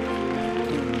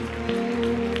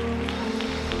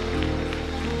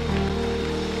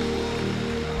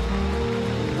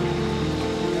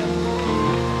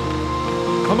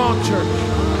 Come on, church.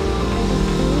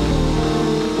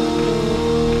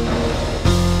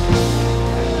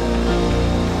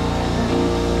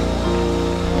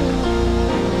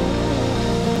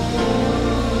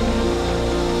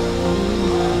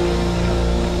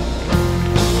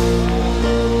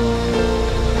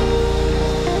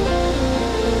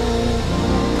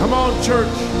 Church.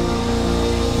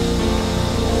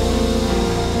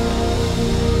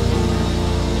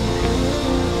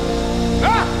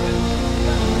 Ah!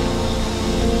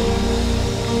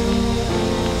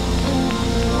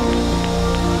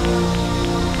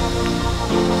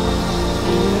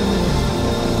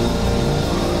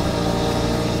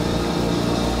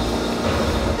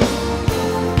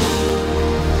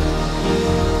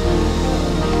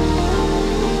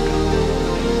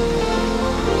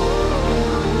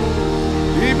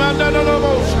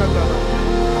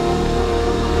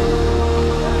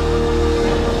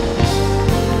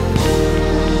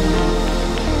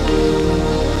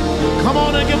 Come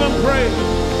on and give Him praise.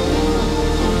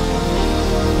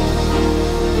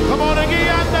 Come on and give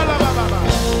Him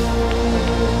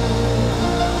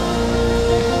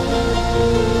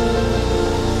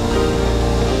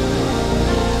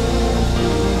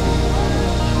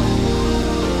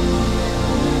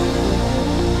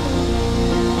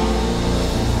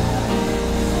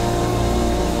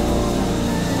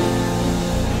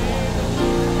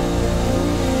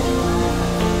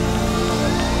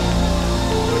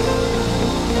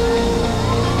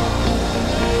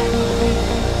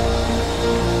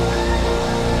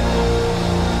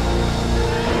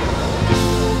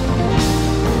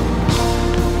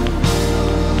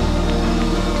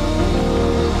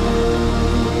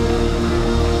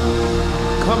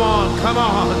Come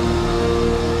on.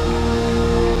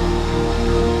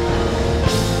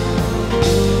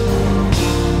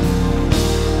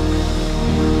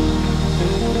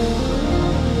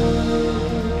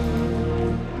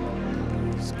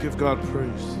 Let's give God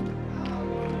praise.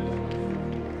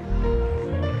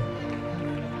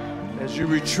 As you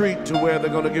retreat to where they're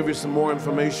going to give you some more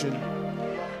information,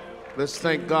 let's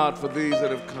thank God for these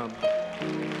that have come.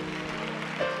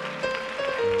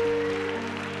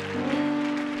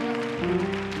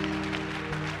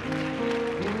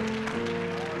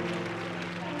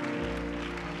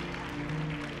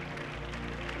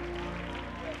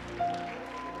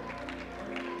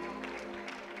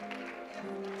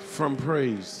 From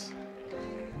praise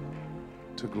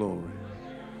to glory.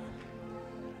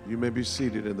 You may be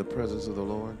seated in the presence of the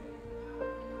Lord.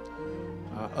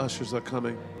 Our ushers are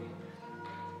coming.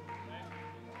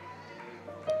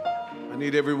 I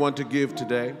need everyone to give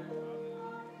today.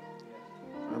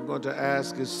 I'm going to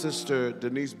ask, is Sister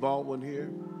Denise Baldwin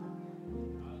here?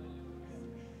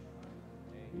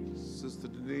 Sister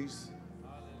Denise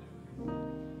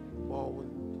Baldwin.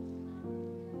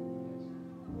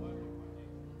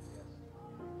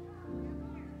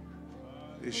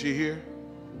 Is she here?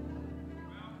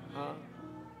 Huh?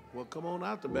 Well, come on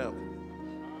out the balcony.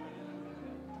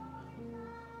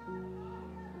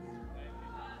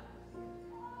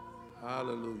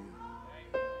 Hallelujah.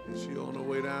 Is she on her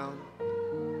way down?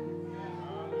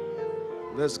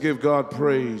 Let's give God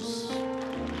praise.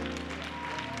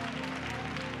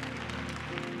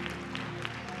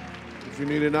 If you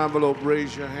need an envelope,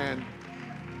 raise your hand.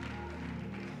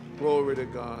 Glory to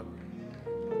God.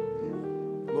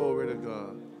 Glory to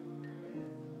God.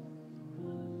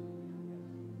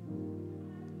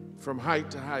 From height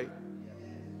to height,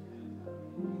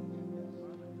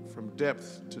 from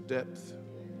depth to depth,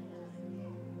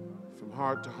 from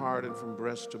heart to heart, and from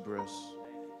breast to breast.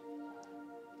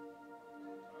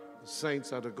 The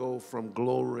saints are to go from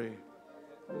glory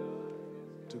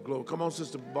to glory. Come on,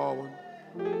 Sister Baldwin.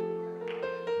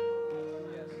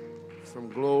 From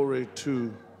glory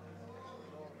to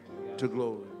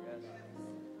glory.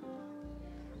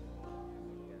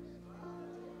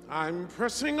 I'm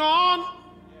pressing on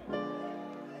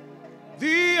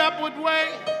the upward way.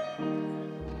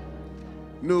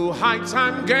 New heights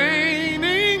I'm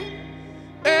gaining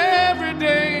every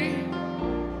day.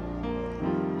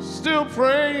 Still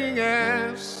praying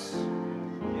as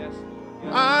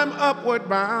I'm upward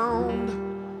bound.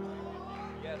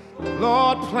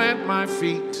 Lord, plant my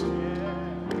feet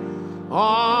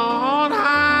on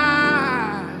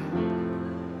higher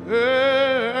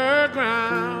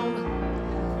ground.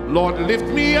 Lord, lift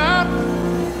me up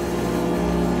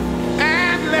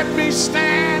and let me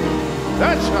stand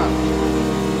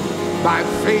by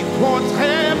faith towards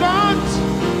heaven's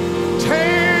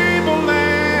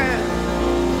tableland,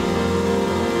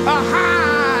 a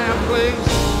higher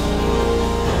place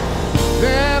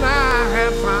than I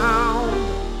have found.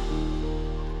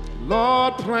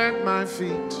 Lord, plant my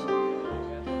feet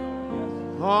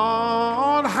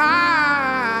on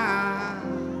high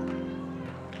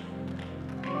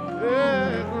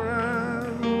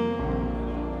ground.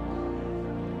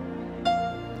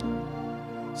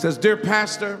 Says, dear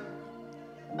pastor,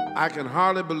 I can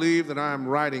hardly believe that I am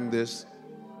writing this,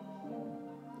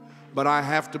 but I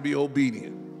have to be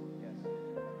obedient.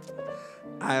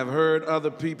 I have heard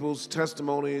other people's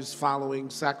testimonies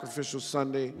following Sacrificial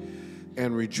Sunday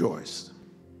and rejoiced.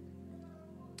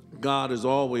 God has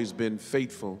always been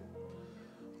faithful,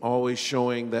 always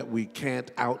showing that we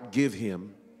can't outgive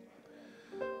him.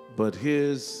 But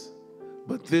this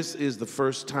is the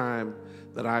first time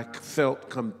that I felt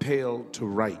compelled to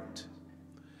write.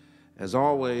 As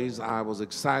always, I was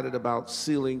excited about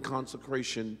sealing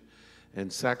consecration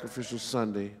and Sacrificial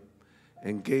Sunday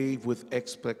and gave with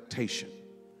expectation.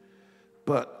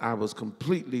 But I was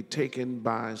completely taken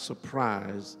by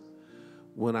surprise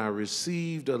when I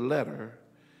received a letter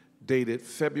dated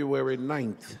February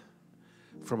 9th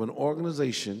from an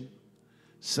organization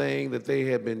saying that they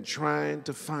had been trying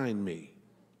to find me.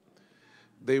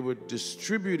 They were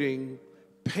distributing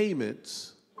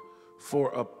payments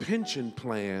for a pension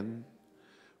plan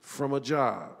from a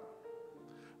job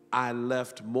I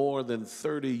left more than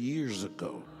 30 years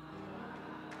ago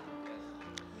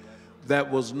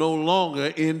that was no longer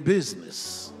in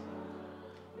business.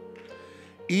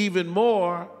 Even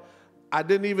more, I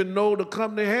didn't even know the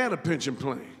company had a pension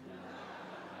plan.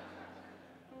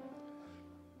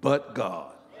 But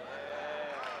God.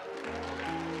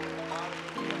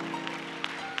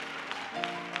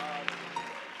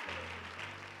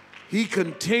 He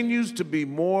continues to be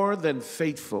more than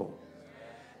faithful.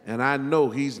 And I know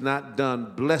he's not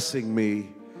done blessing me,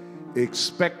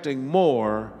 expecting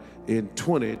more in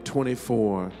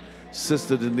 2024.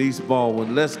 Sister Denise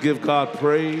Baldwin, let's give God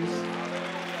praise.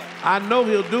 I know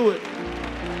he'll do it.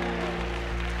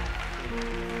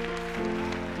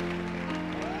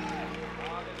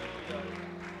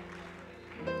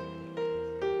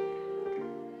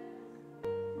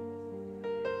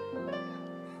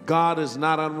 God is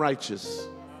not unrighteous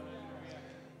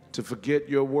to forget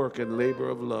your work and labor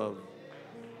of love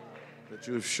that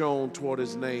you have shown toward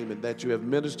his name and that you have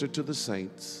ministered to the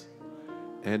saints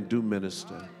and do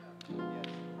minister.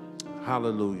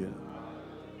 Hallelujah.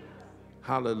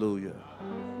 Hallelujah.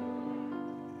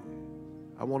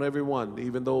 I want everyone,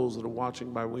 even those that are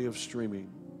watching by way of streaming,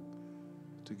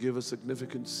 to give a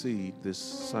significant seed this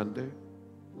Sunday.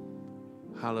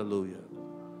 Hallelujah.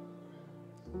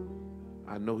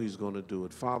 I know he's going to do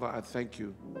it. Father, I thank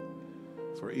you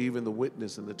for even the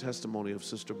witness and the testimony of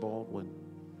Sister Baldwin,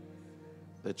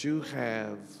 that you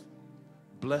have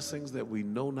blessings that we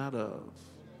know not of,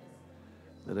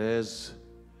 that as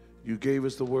you gave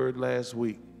us the word last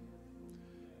week,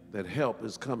 that help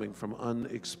is coming from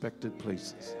unexpected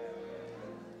places.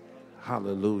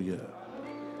 Hallelujah.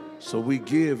 So we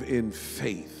give in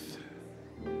faith.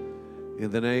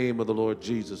 In the name of the Lord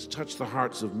Jesus, touch the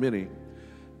hearts of many.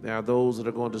 There are those that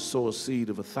are going to sow a seed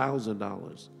of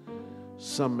 $1,000.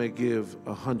 Some may give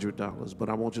 $100, but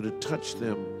I want you to touch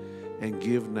them and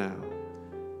give now,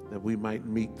 that we might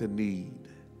meet the need.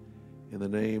 In the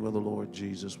name of the Lord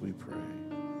Jesus, we pray.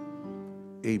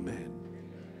 Amen.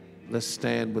 Let's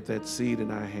stand with that seed in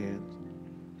our hands.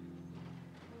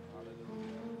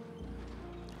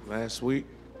 Last week,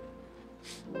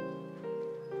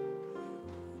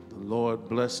 the Lord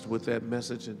blessed with that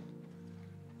message, and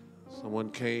someone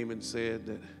came and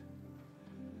said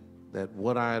that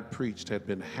what I had preached had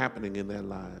been happening in their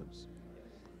lives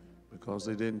because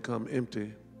they didn't come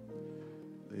empty.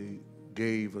 They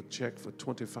gave a check for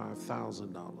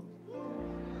 $25,000.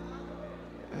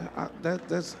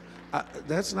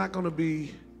 That's not going to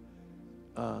be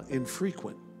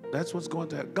infrequent. That's what's going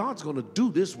to happen. God's going to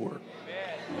do this work.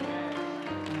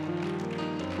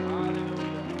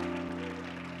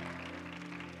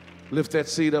 Lift that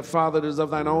seed up. Father, it is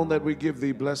of thine own that we give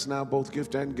thee. Bless now both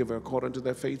gift and giver according to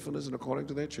their faithfulness and according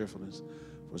to their cheerfulness.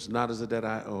 For it's not as a debt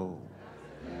I owe,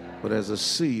 but as a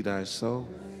seed I sow.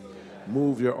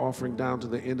 Move your offering down to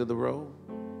the end of the row.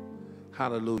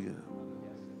 Hallelujah.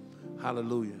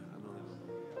 Hallelujah.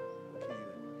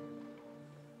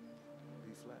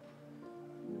 B flat.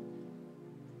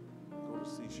 Go to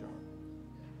C sharp.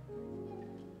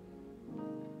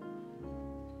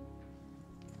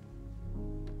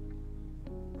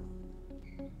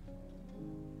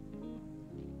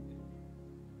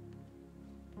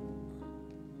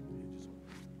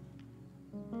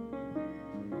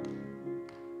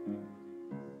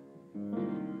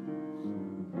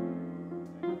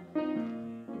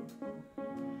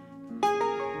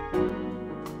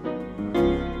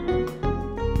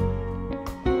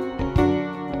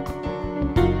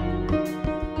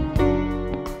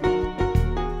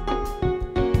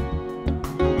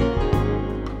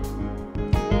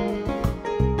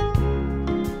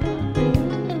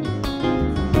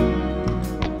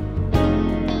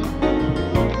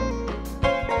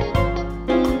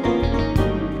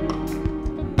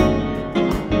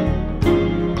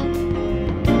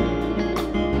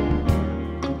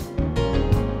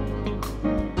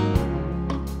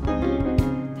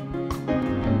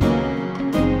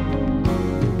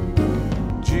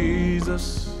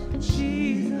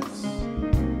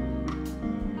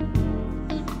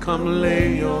 Come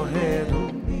lay your head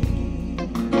on me.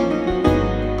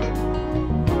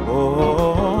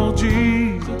 Oh,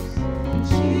 Jesus.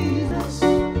 Jesus.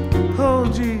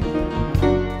 Oh, Jesus.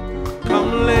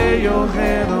 Come lay your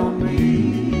head on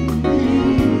me.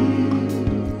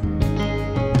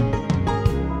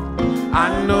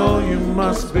 I know you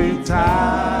must be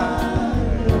tired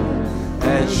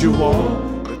as you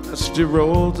walk the dusty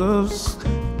roads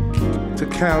to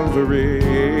Calvary.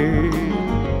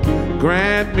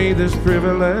 Grant me this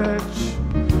privilege.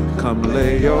 Come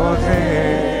lay your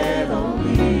head on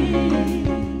me.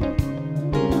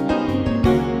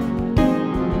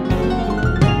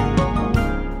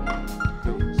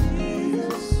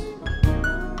 Jesus.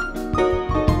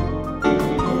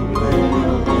 Come lay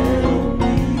your head on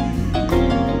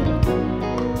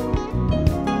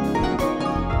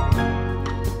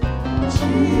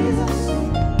Jesus.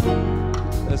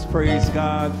 Let's praise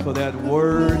God for that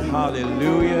word.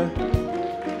 Hallelujah.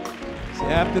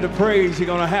 After the praise, you're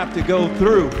going to have to go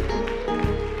through.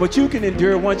 But you can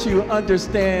endure once you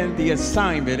understand the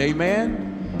assignment.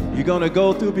 Amen. You're going to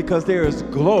go through because there is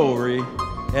glory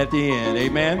at the end.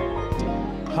 Amen.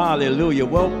 Hallelujah.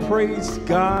 Well, praise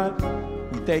God.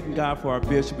 We thank God for our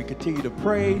bishop. We continue to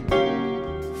pray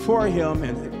for him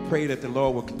and pray that the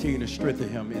Lord will continue to strengthen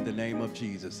him in the name of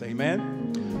Jesus.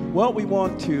 Amen. Well, we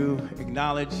want to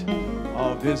acknowledge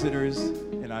all visitors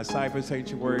in our cyber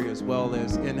sanctuary as well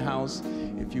as in-house.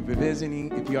 If you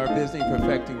are visiting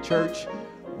Perfecting Church,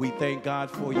 we thank God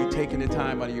for you taking the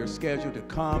time out of your schedule to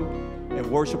come and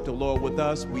worship the Lord with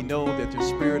us. We know that the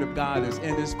Spirit of God is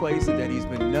in this place and that he's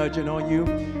been nudging on you.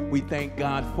 We thank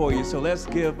God for you. So let's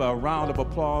give a round of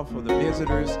applause for the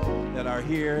visitors that are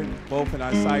here, both in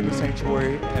our cyber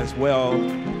sanctuary as well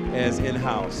as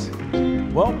in-house.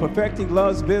 Well, Perfecting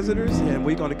loves visitors, and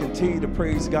we're going to continue to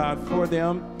praise God for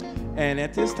them. And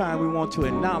at this time, we want to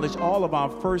acknowledge all of our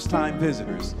first-time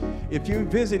visitors. If you're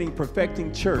visiting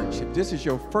Perfecting Church, if this is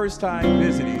your first time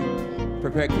visiting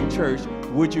Perfecting Church,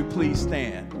 would you please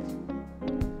stand?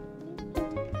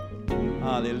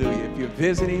 Hallelujah. If you're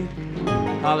visiting,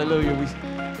 hallelujah,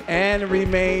 and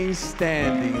remain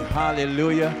standing.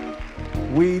 Hallelujah.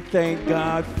 We thank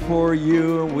God for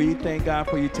you. We thank God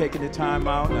for you taking the time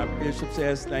out. And our bishop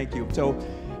says thank you. So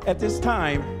at this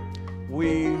time,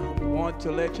 we want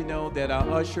to let you know that our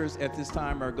ushers at this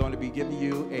time are going to be giving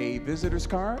you a visitor's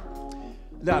card.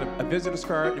 Not a visitor's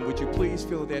card, and would you please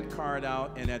fill that card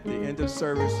out, and at the end of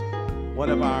service, one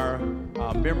of our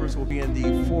members will be in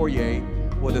the foyer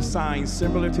with a sign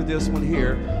similar to this one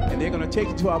here, and they're going to take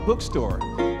you to our bookstore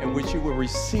in which you will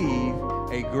receive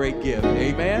a great gift.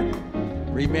 Amen?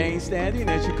 Remain standing.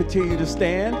 As you continue to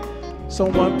stand,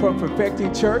 someone from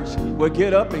Perfecting Church will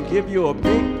get up and give you a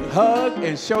big hug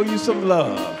and show you some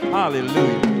love.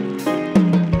 Hallelujah.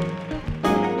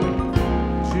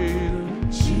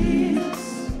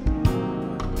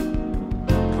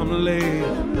 Lay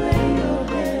your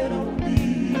head on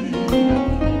me.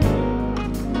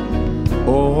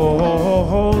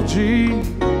 Oh, Jesus.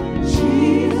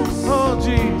 Oh,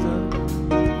 Jesus.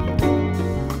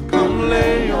 Come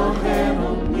lay your head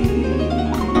on me.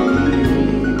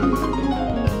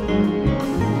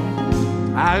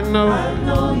 I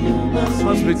know you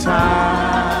must be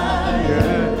tired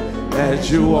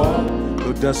as you walk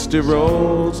the dusty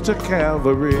roads to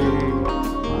Calvary.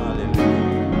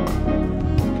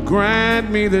 Grant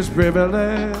me this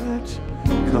privilege.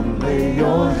 Come lay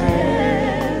your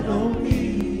head on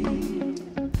me.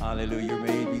 Hallelujah. You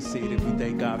may be seated. We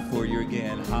thank God for you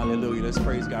again. Hallelujah. Let's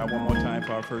praise God one more time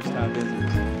for our first time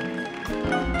visitors.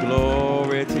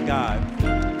 Glory to God.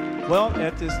 Well,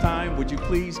 at this time, would you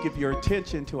please give your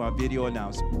attention to our video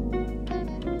announcement?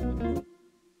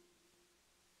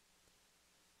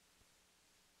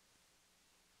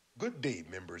 Good day,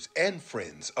 members and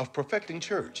friends of Perfecting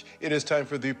Church. It is time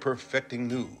for the Perfecting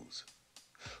News.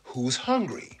 Who's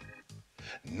hungry?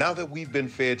 Now that we've been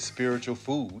fed spiritual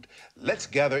food, let's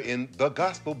gather in the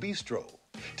Gospel Bistro.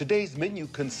 Today's menu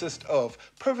consists of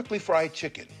perfectly fried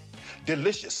chicken,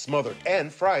 delicious smothered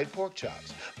and fried pork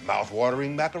chops,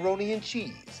 mouth-watering macaroni and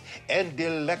cheese, and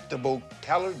delectable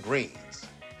collard greens.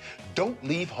 Don't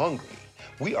leave hungry.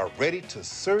 We are ready to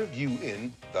serve you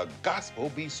in the Gospel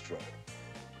Bistro.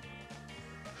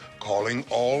 Calling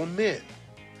all men.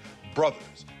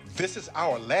 Brothers, this is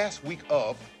our last week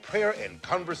of prayer and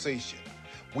conversation.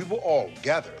 We will all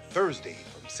gather Thursday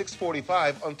from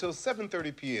 6:45 until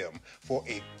 7:30 p.m. for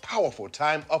a powerful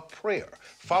time of prayer,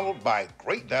 followed by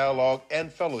great dialogue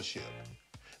and fellowship.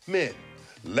 Men,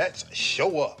 let's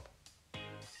show up.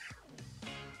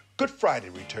 Good Friday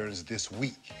returns this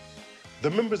week.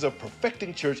 The members of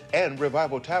Perfecting Church and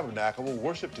Revival Tabernacle will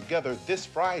worship together this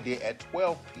Friday at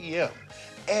 12 p.m.,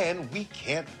 and we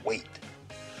can't wait.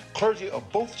 Clergy of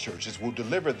both churches will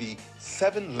deliver the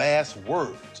 7 last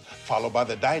words, followed by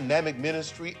the dynamic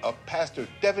ministry of Pastor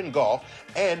Devin Goff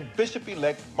and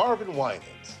Bishop-elect Marvin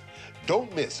Winans.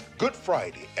 Don't miss Good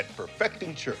Friday at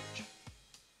Perfecting Church.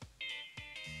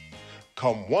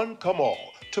 Come one, come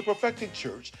all to Perfecting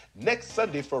Church next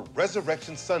Sunday for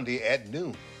Resurrection Sunday at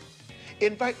noon.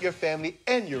 Invite your family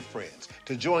and your friends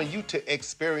to join you to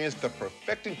experience the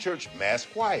Perfecting Church Mass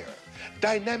Choir,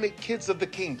 dynamic Kids of the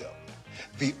Kingdom,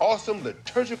 the awesome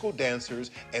liturgical dancers,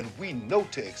 and we know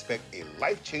to expect a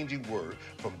life-changing word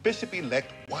from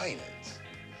Bishop-elect Winans.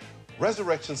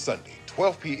 Resurrection Sunday,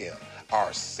 12 p.m.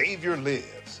 Our Savior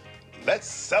lives. Let's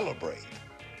celebrate.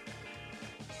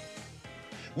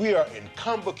 We are in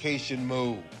convocation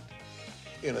mode.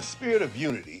 In a spirit of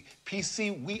unity,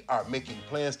 PC, we are making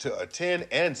plans to attend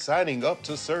and signing up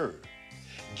to serve.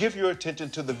 Give your attention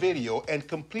to the video and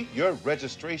complete your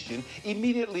registration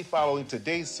immediately following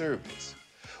today's service.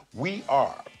 We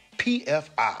are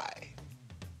PFI.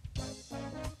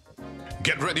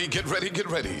 Get ready, get ready, get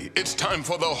ready. It's time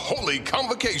for the Holy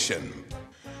Convocation.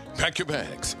 Pack your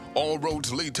bags. All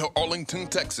roads lead to Arlington,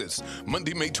 Texas,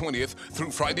 Monday, May 20th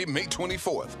through Friday, May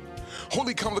 24th.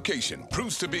 Holy Convocation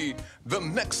proves to be the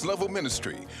next level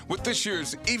ministry with this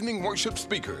year's evening worship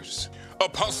speakers.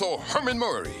 Apostle Herman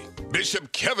Murray,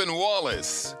 Bishop Kevin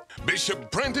Wallace,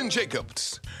 Bishop Brandon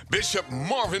Jacobs, Bishop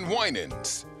Marvin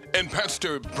Winans, and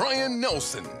Pastor Brian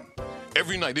Nelson.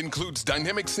 Every night includes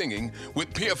dynamic singing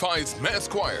with PFI's Mass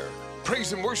Choir,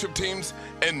 praise and worship teams,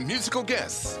 and musical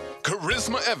guests.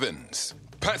 Charisma Evans,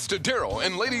 Pastor Darrell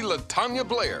and Lady LaTanya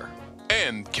Blair,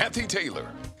 and Kathy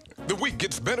Taylor. The week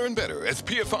gets better and better as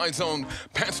PFI's own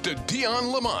Pastor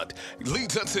Dion Lamont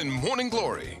leads us in morning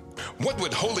glory. What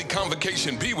would Holy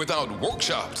Convocation be without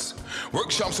workshops?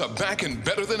 Workshops are back and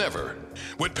better than ever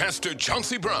with Pastor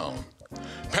Chauncey Brown,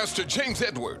 Pastor James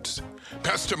Edwards,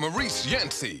 Pastor Maurice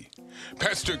Yancey,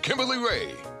 Pastor Kimberly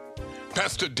Ray,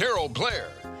 Pastor Darrell Blair,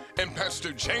 and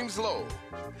Pastor James Lowe.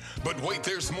 But wait,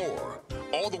 there's more.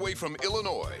 All the way from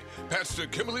Illinois, Pastor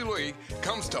Kimberly Ray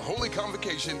comes to Holy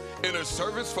Convocation in a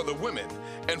service for the women.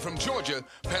 And from Georgia,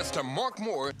 Pastor Mark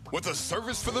Moore with a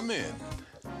service for the men.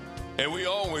 And we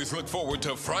always look forward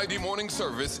to Friday morning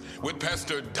service with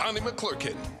Pastor Donnie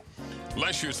McClurkin.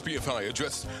 Last year's PFI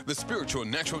addressed the spiritual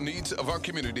and natural needs of our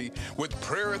community with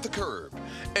prayer at the curb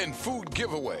and food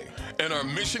giveaway. And our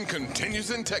mission continues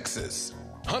in Texas.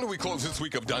 How do we close this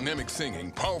week of dynamic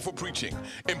singing, powerful preaching,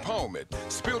 empowerment,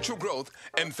 spiritual growth,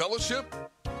 and fellowship?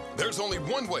 There's only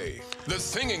one way. The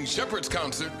Singing Shepherds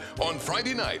Concert on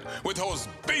Friday night with host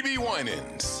Baby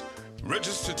Winans.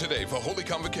 Register today for Holy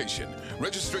Convocation.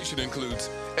 Registration includes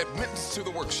admittance to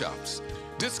the workshops,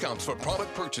 discounts for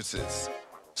product purchases,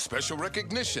 special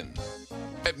recognition,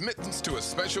 admittance to a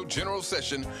special general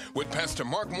session with Pastor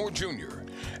Mark Moore Jr.,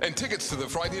 and tickets to the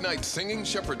Friday night Singing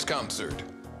Shepherds Concert.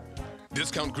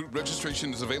 Discount group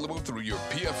registration is available through your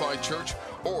PFI church,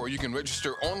 or you can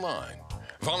register online.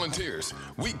 Volunteers,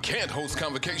 we can't host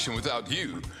Convocation without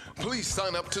you. Please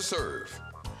sign up to serve.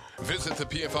 Visit the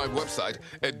PFI website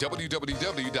at www.pfi.world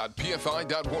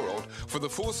for the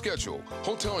full schedule,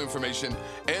 hotel information,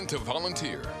 and to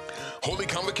volunteer. Holy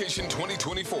Convocation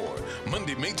 2024,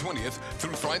 Monday, May 20th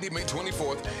through Friday, May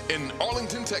 24th in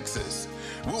Arlington, Texas.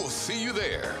 We'll see you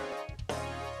there.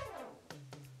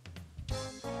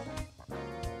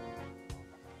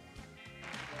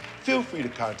 Feel free to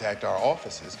contact our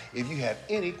offices if you have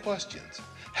any questions.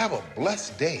 Have a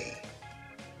blessed day.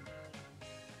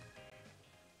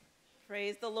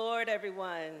 Praise the Lord,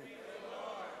 everyone.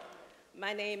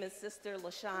 My name is Sister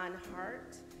LaShawn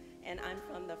Hart, and I'm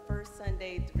from the First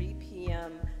Sunday 3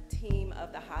 p.m. team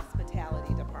of the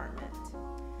Hospitality Department.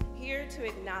 Here to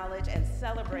acknowledge and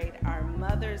celebrate our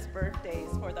mothers' birthdays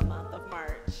for the month of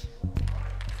March.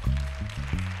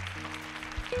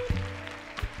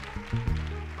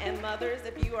 And mothers,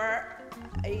 if you are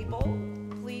able,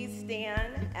 please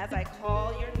stand as I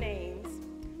call your names,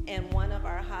 and one of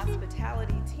our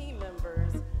hospitality team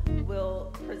members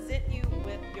will present you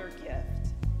with your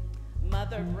gift.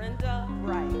 Mother Brenda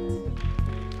Wright.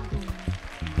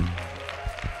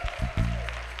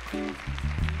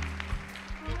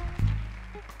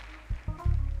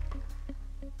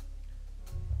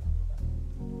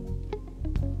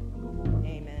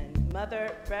 Amen.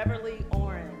 Mother Beverly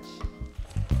Orange.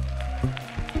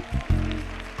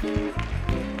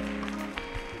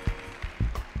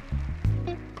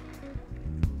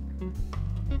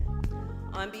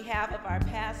 On behalf of our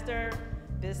pastor,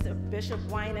 Bishop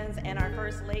Winans, and our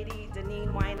First Lady,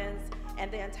 Deneen Winans,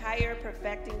 and the entire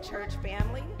Perfecting Church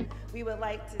family, we would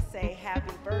like to say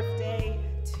happy birthday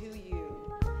to you.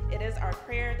 It is our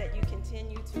prayer that you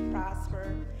continue to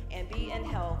prosper and be in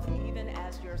health even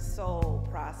as your soul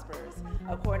prospers,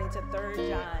 according to 3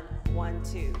 John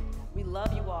 1:2. We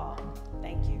love you all.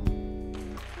 Thank you.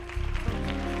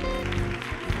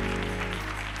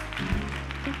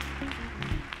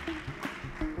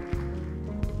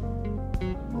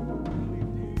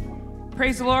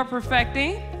 Praise the Lord,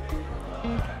 Perfecting.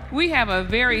 We have a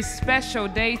very special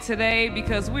day today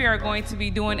because we are going to be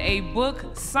doing a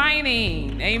book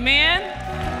signing. Amen.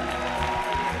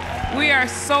 We are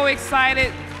so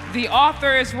excited. The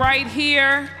author is right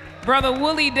here, Brother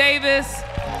Willie Davis.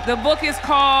 The book is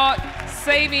called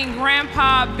Saving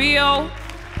Grandpa Bill,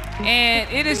 and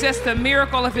it is just a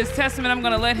miracle of his testament. I'm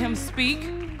going to let him speak.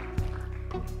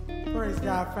 Praise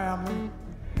God, family.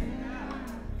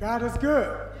 God is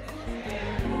good.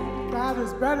 God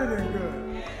is better than good.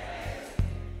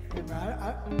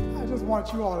 Amen. I just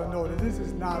want you all to know that this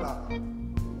is not a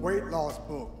weight loss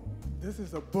book. This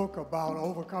is a book about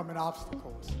overcoming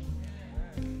obstacles.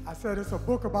 I said it's a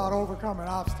book about overcoming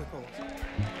obstacles.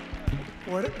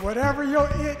 Whatever your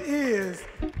it is,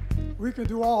 we can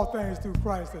do all things through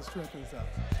Christ that strengthens us.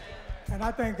 And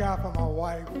I thank God for my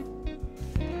wife.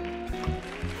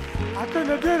 I couldn't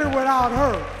have did it without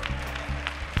her.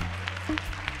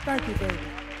 Thank you, baby.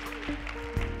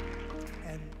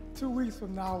 And 2 weeks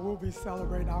from now, we'll be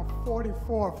celebrating our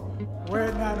 44th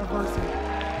wedding anniversary.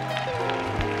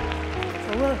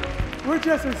 So we're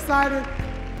just excited.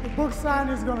 The book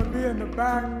signing is going to be in the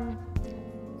back.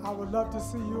 I would love to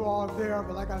see you all there,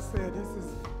 but like I said,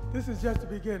 this is just the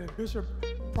beginning. Bishop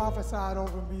prophesied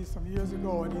over me some years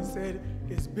ago, and he said,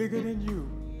 it's bigger than you.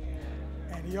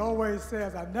 And he always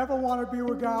says, I never want to be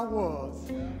where God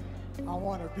was. I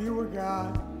want to be where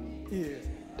God is.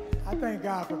 I thank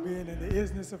God for being in the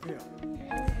isness of him.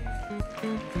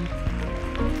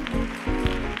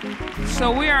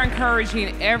 So we are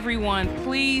encouraging everyone,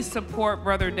 please support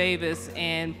Brother Davis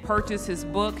and purchase his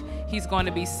book. He's going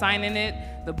to be signing it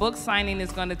The book signing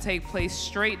is going to take place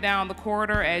straight down the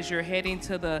corridor as you're heading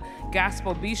to the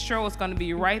Gospel Bistro. It's going to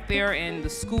be right there in the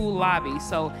school lobby.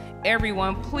 So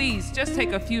everyone, please just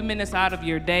take a few minutes out of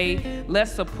your day.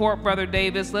 Let's support Brother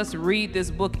Davis. Let's read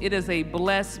this book. It is a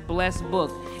blessed, blessed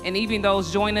book. And even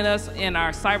those joining us in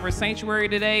our cyber sanctuary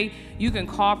today, you can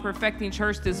call Perfecting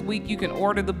Church this week. You can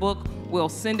order the book. We'll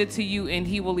send it to you, and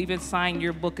he will even sign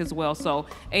your book as well. So,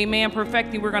 amen,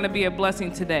 Perfecting, we're going to be a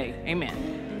blessing today.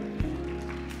 Amen.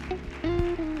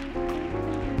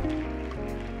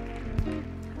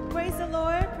 Praise the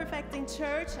Lord, Perfecting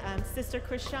Church. I'm Sister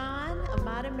Krishan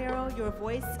Amada Merrill, your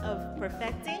voice of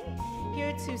Perfecting,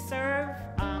 here to serve,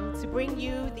 to bring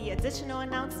you the additional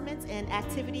announcements and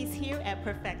activities here at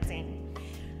Perfecting.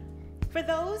 For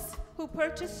those who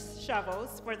purchased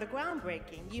shovels for the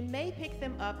groundbreaking, you may pick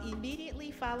them up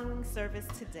immediately following service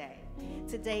today.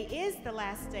 Today is the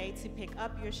last day to pick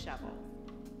up your shovel.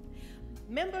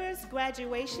 Members'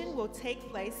 graduation will take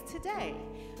place today,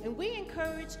 and we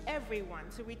encourage everyone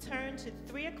to return to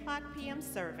 3:00 p.m.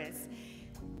 service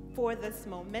for this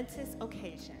momentous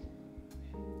occasion.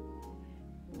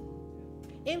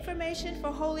 Information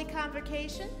for Holy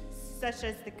Convocation, such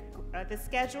as the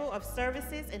schedule of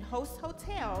services and host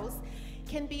hotels,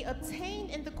 can be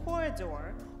obtained in the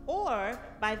corridor or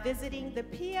by visiting the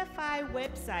PFI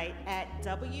website at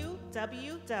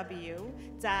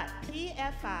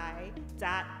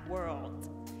www.pfi.world.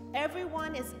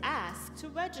 Everyone is asked to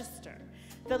register.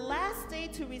 The last day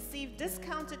to receive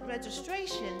discounted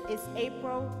registration is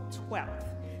April 12th,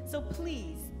 so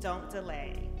please don't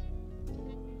delay.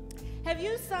 Have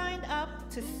you signed up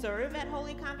to serve at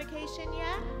Holy Convocation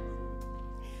yet?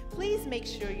 Please make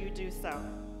sure you do so.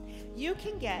 You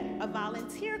can get a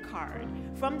volunteer card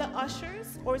from the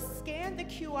ushers or scan the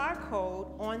QR code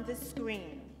on the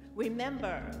screen.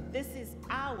 Remember, this is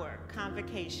our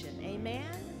convocation.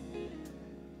 Amen?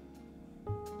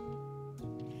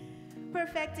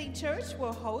 Perfecting Church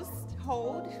will host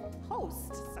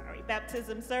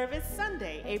baptism service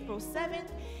Sunday, April 7th.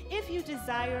 If you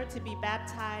desire to be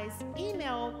baptized,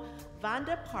 email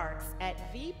Vonda Parks at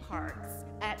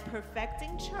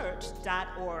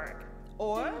vparks@perfectingchurch.org,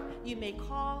 or you may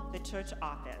call the church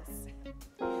office.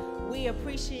 We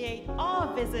appreciate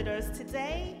all visitors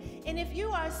today, and if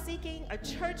you are seeking a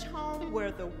church home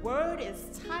where the word is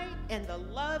tight and the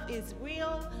love is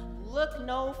real, look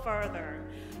no further.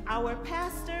 Our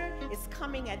pastor is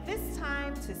coming at this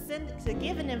time to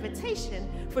give an invitation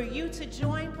for you to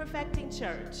join Perfecting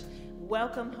Church.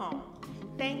 Welcome home.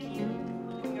 Thank you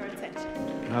for your attention.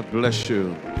 God bless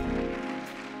you.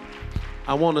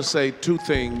 I want to say two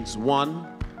things. One,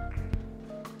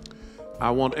 I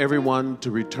want everyone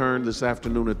to return this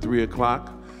afternoon at 3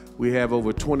 o'clock. We have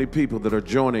over 20 people that are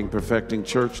joining Perfecting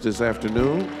Church this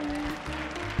afternoon.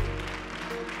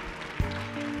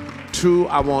 Two,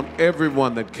 I want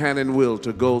everyone that can and will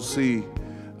to go see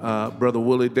Brother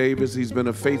Willie Davis. He's been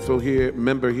a faithful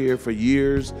member here for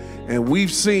years, and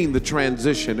we've seen the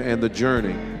transition and the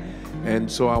journey. And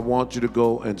so I want you to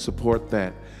go and support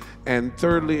that. And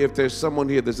thirdly, if there's someone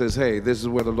here that says, hey, this is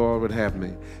where the Lord would have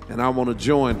me, and I want to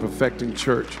join Perfecting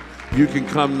Church, you can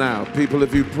come now. People,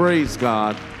 if you praise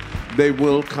God, they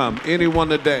will come. Anyone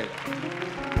today?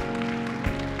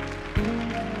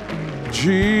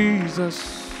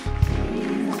 Jesus.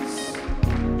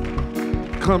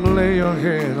 Come lay your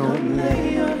head on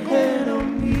me.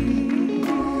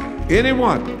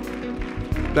 Anyone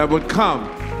that would come.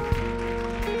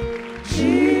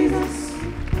 Jesus.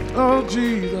 Oh,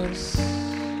 Jesus.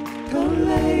 Come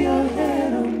lay your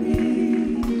head on me.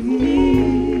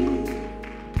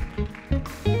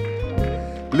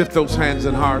 Lift those hands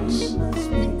and hearts.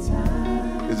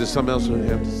 Is there something else we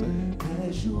have to say?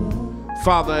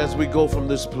 Father, as we go from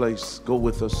this place, go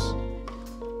with us.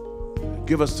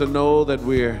 Give us to know that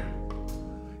we're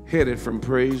headed from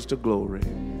praise to glory.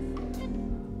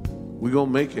 We're going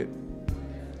to make it.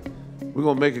 We're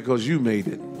going to make it because you made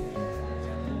it.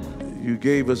 You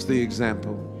gave us the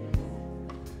example.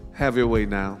 Have your way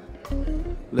now.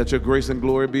 Let your grace and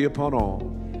glory be upon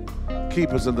all.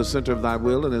 Keep us in the center of thy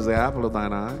will and as the apple of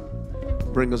thine eye.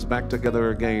 Bring us back together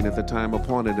again at the time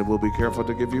appointed, and we'll be careful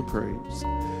to give you praise.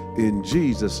 In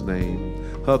Jesus' name.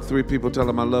 Hug 3 people, tell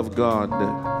them I love God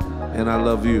and I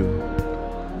love you.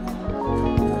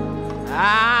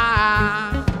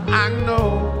 I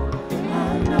know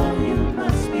you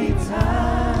must be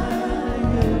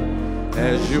tired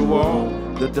as you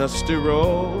walk the dusty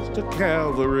roads to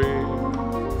Calvary.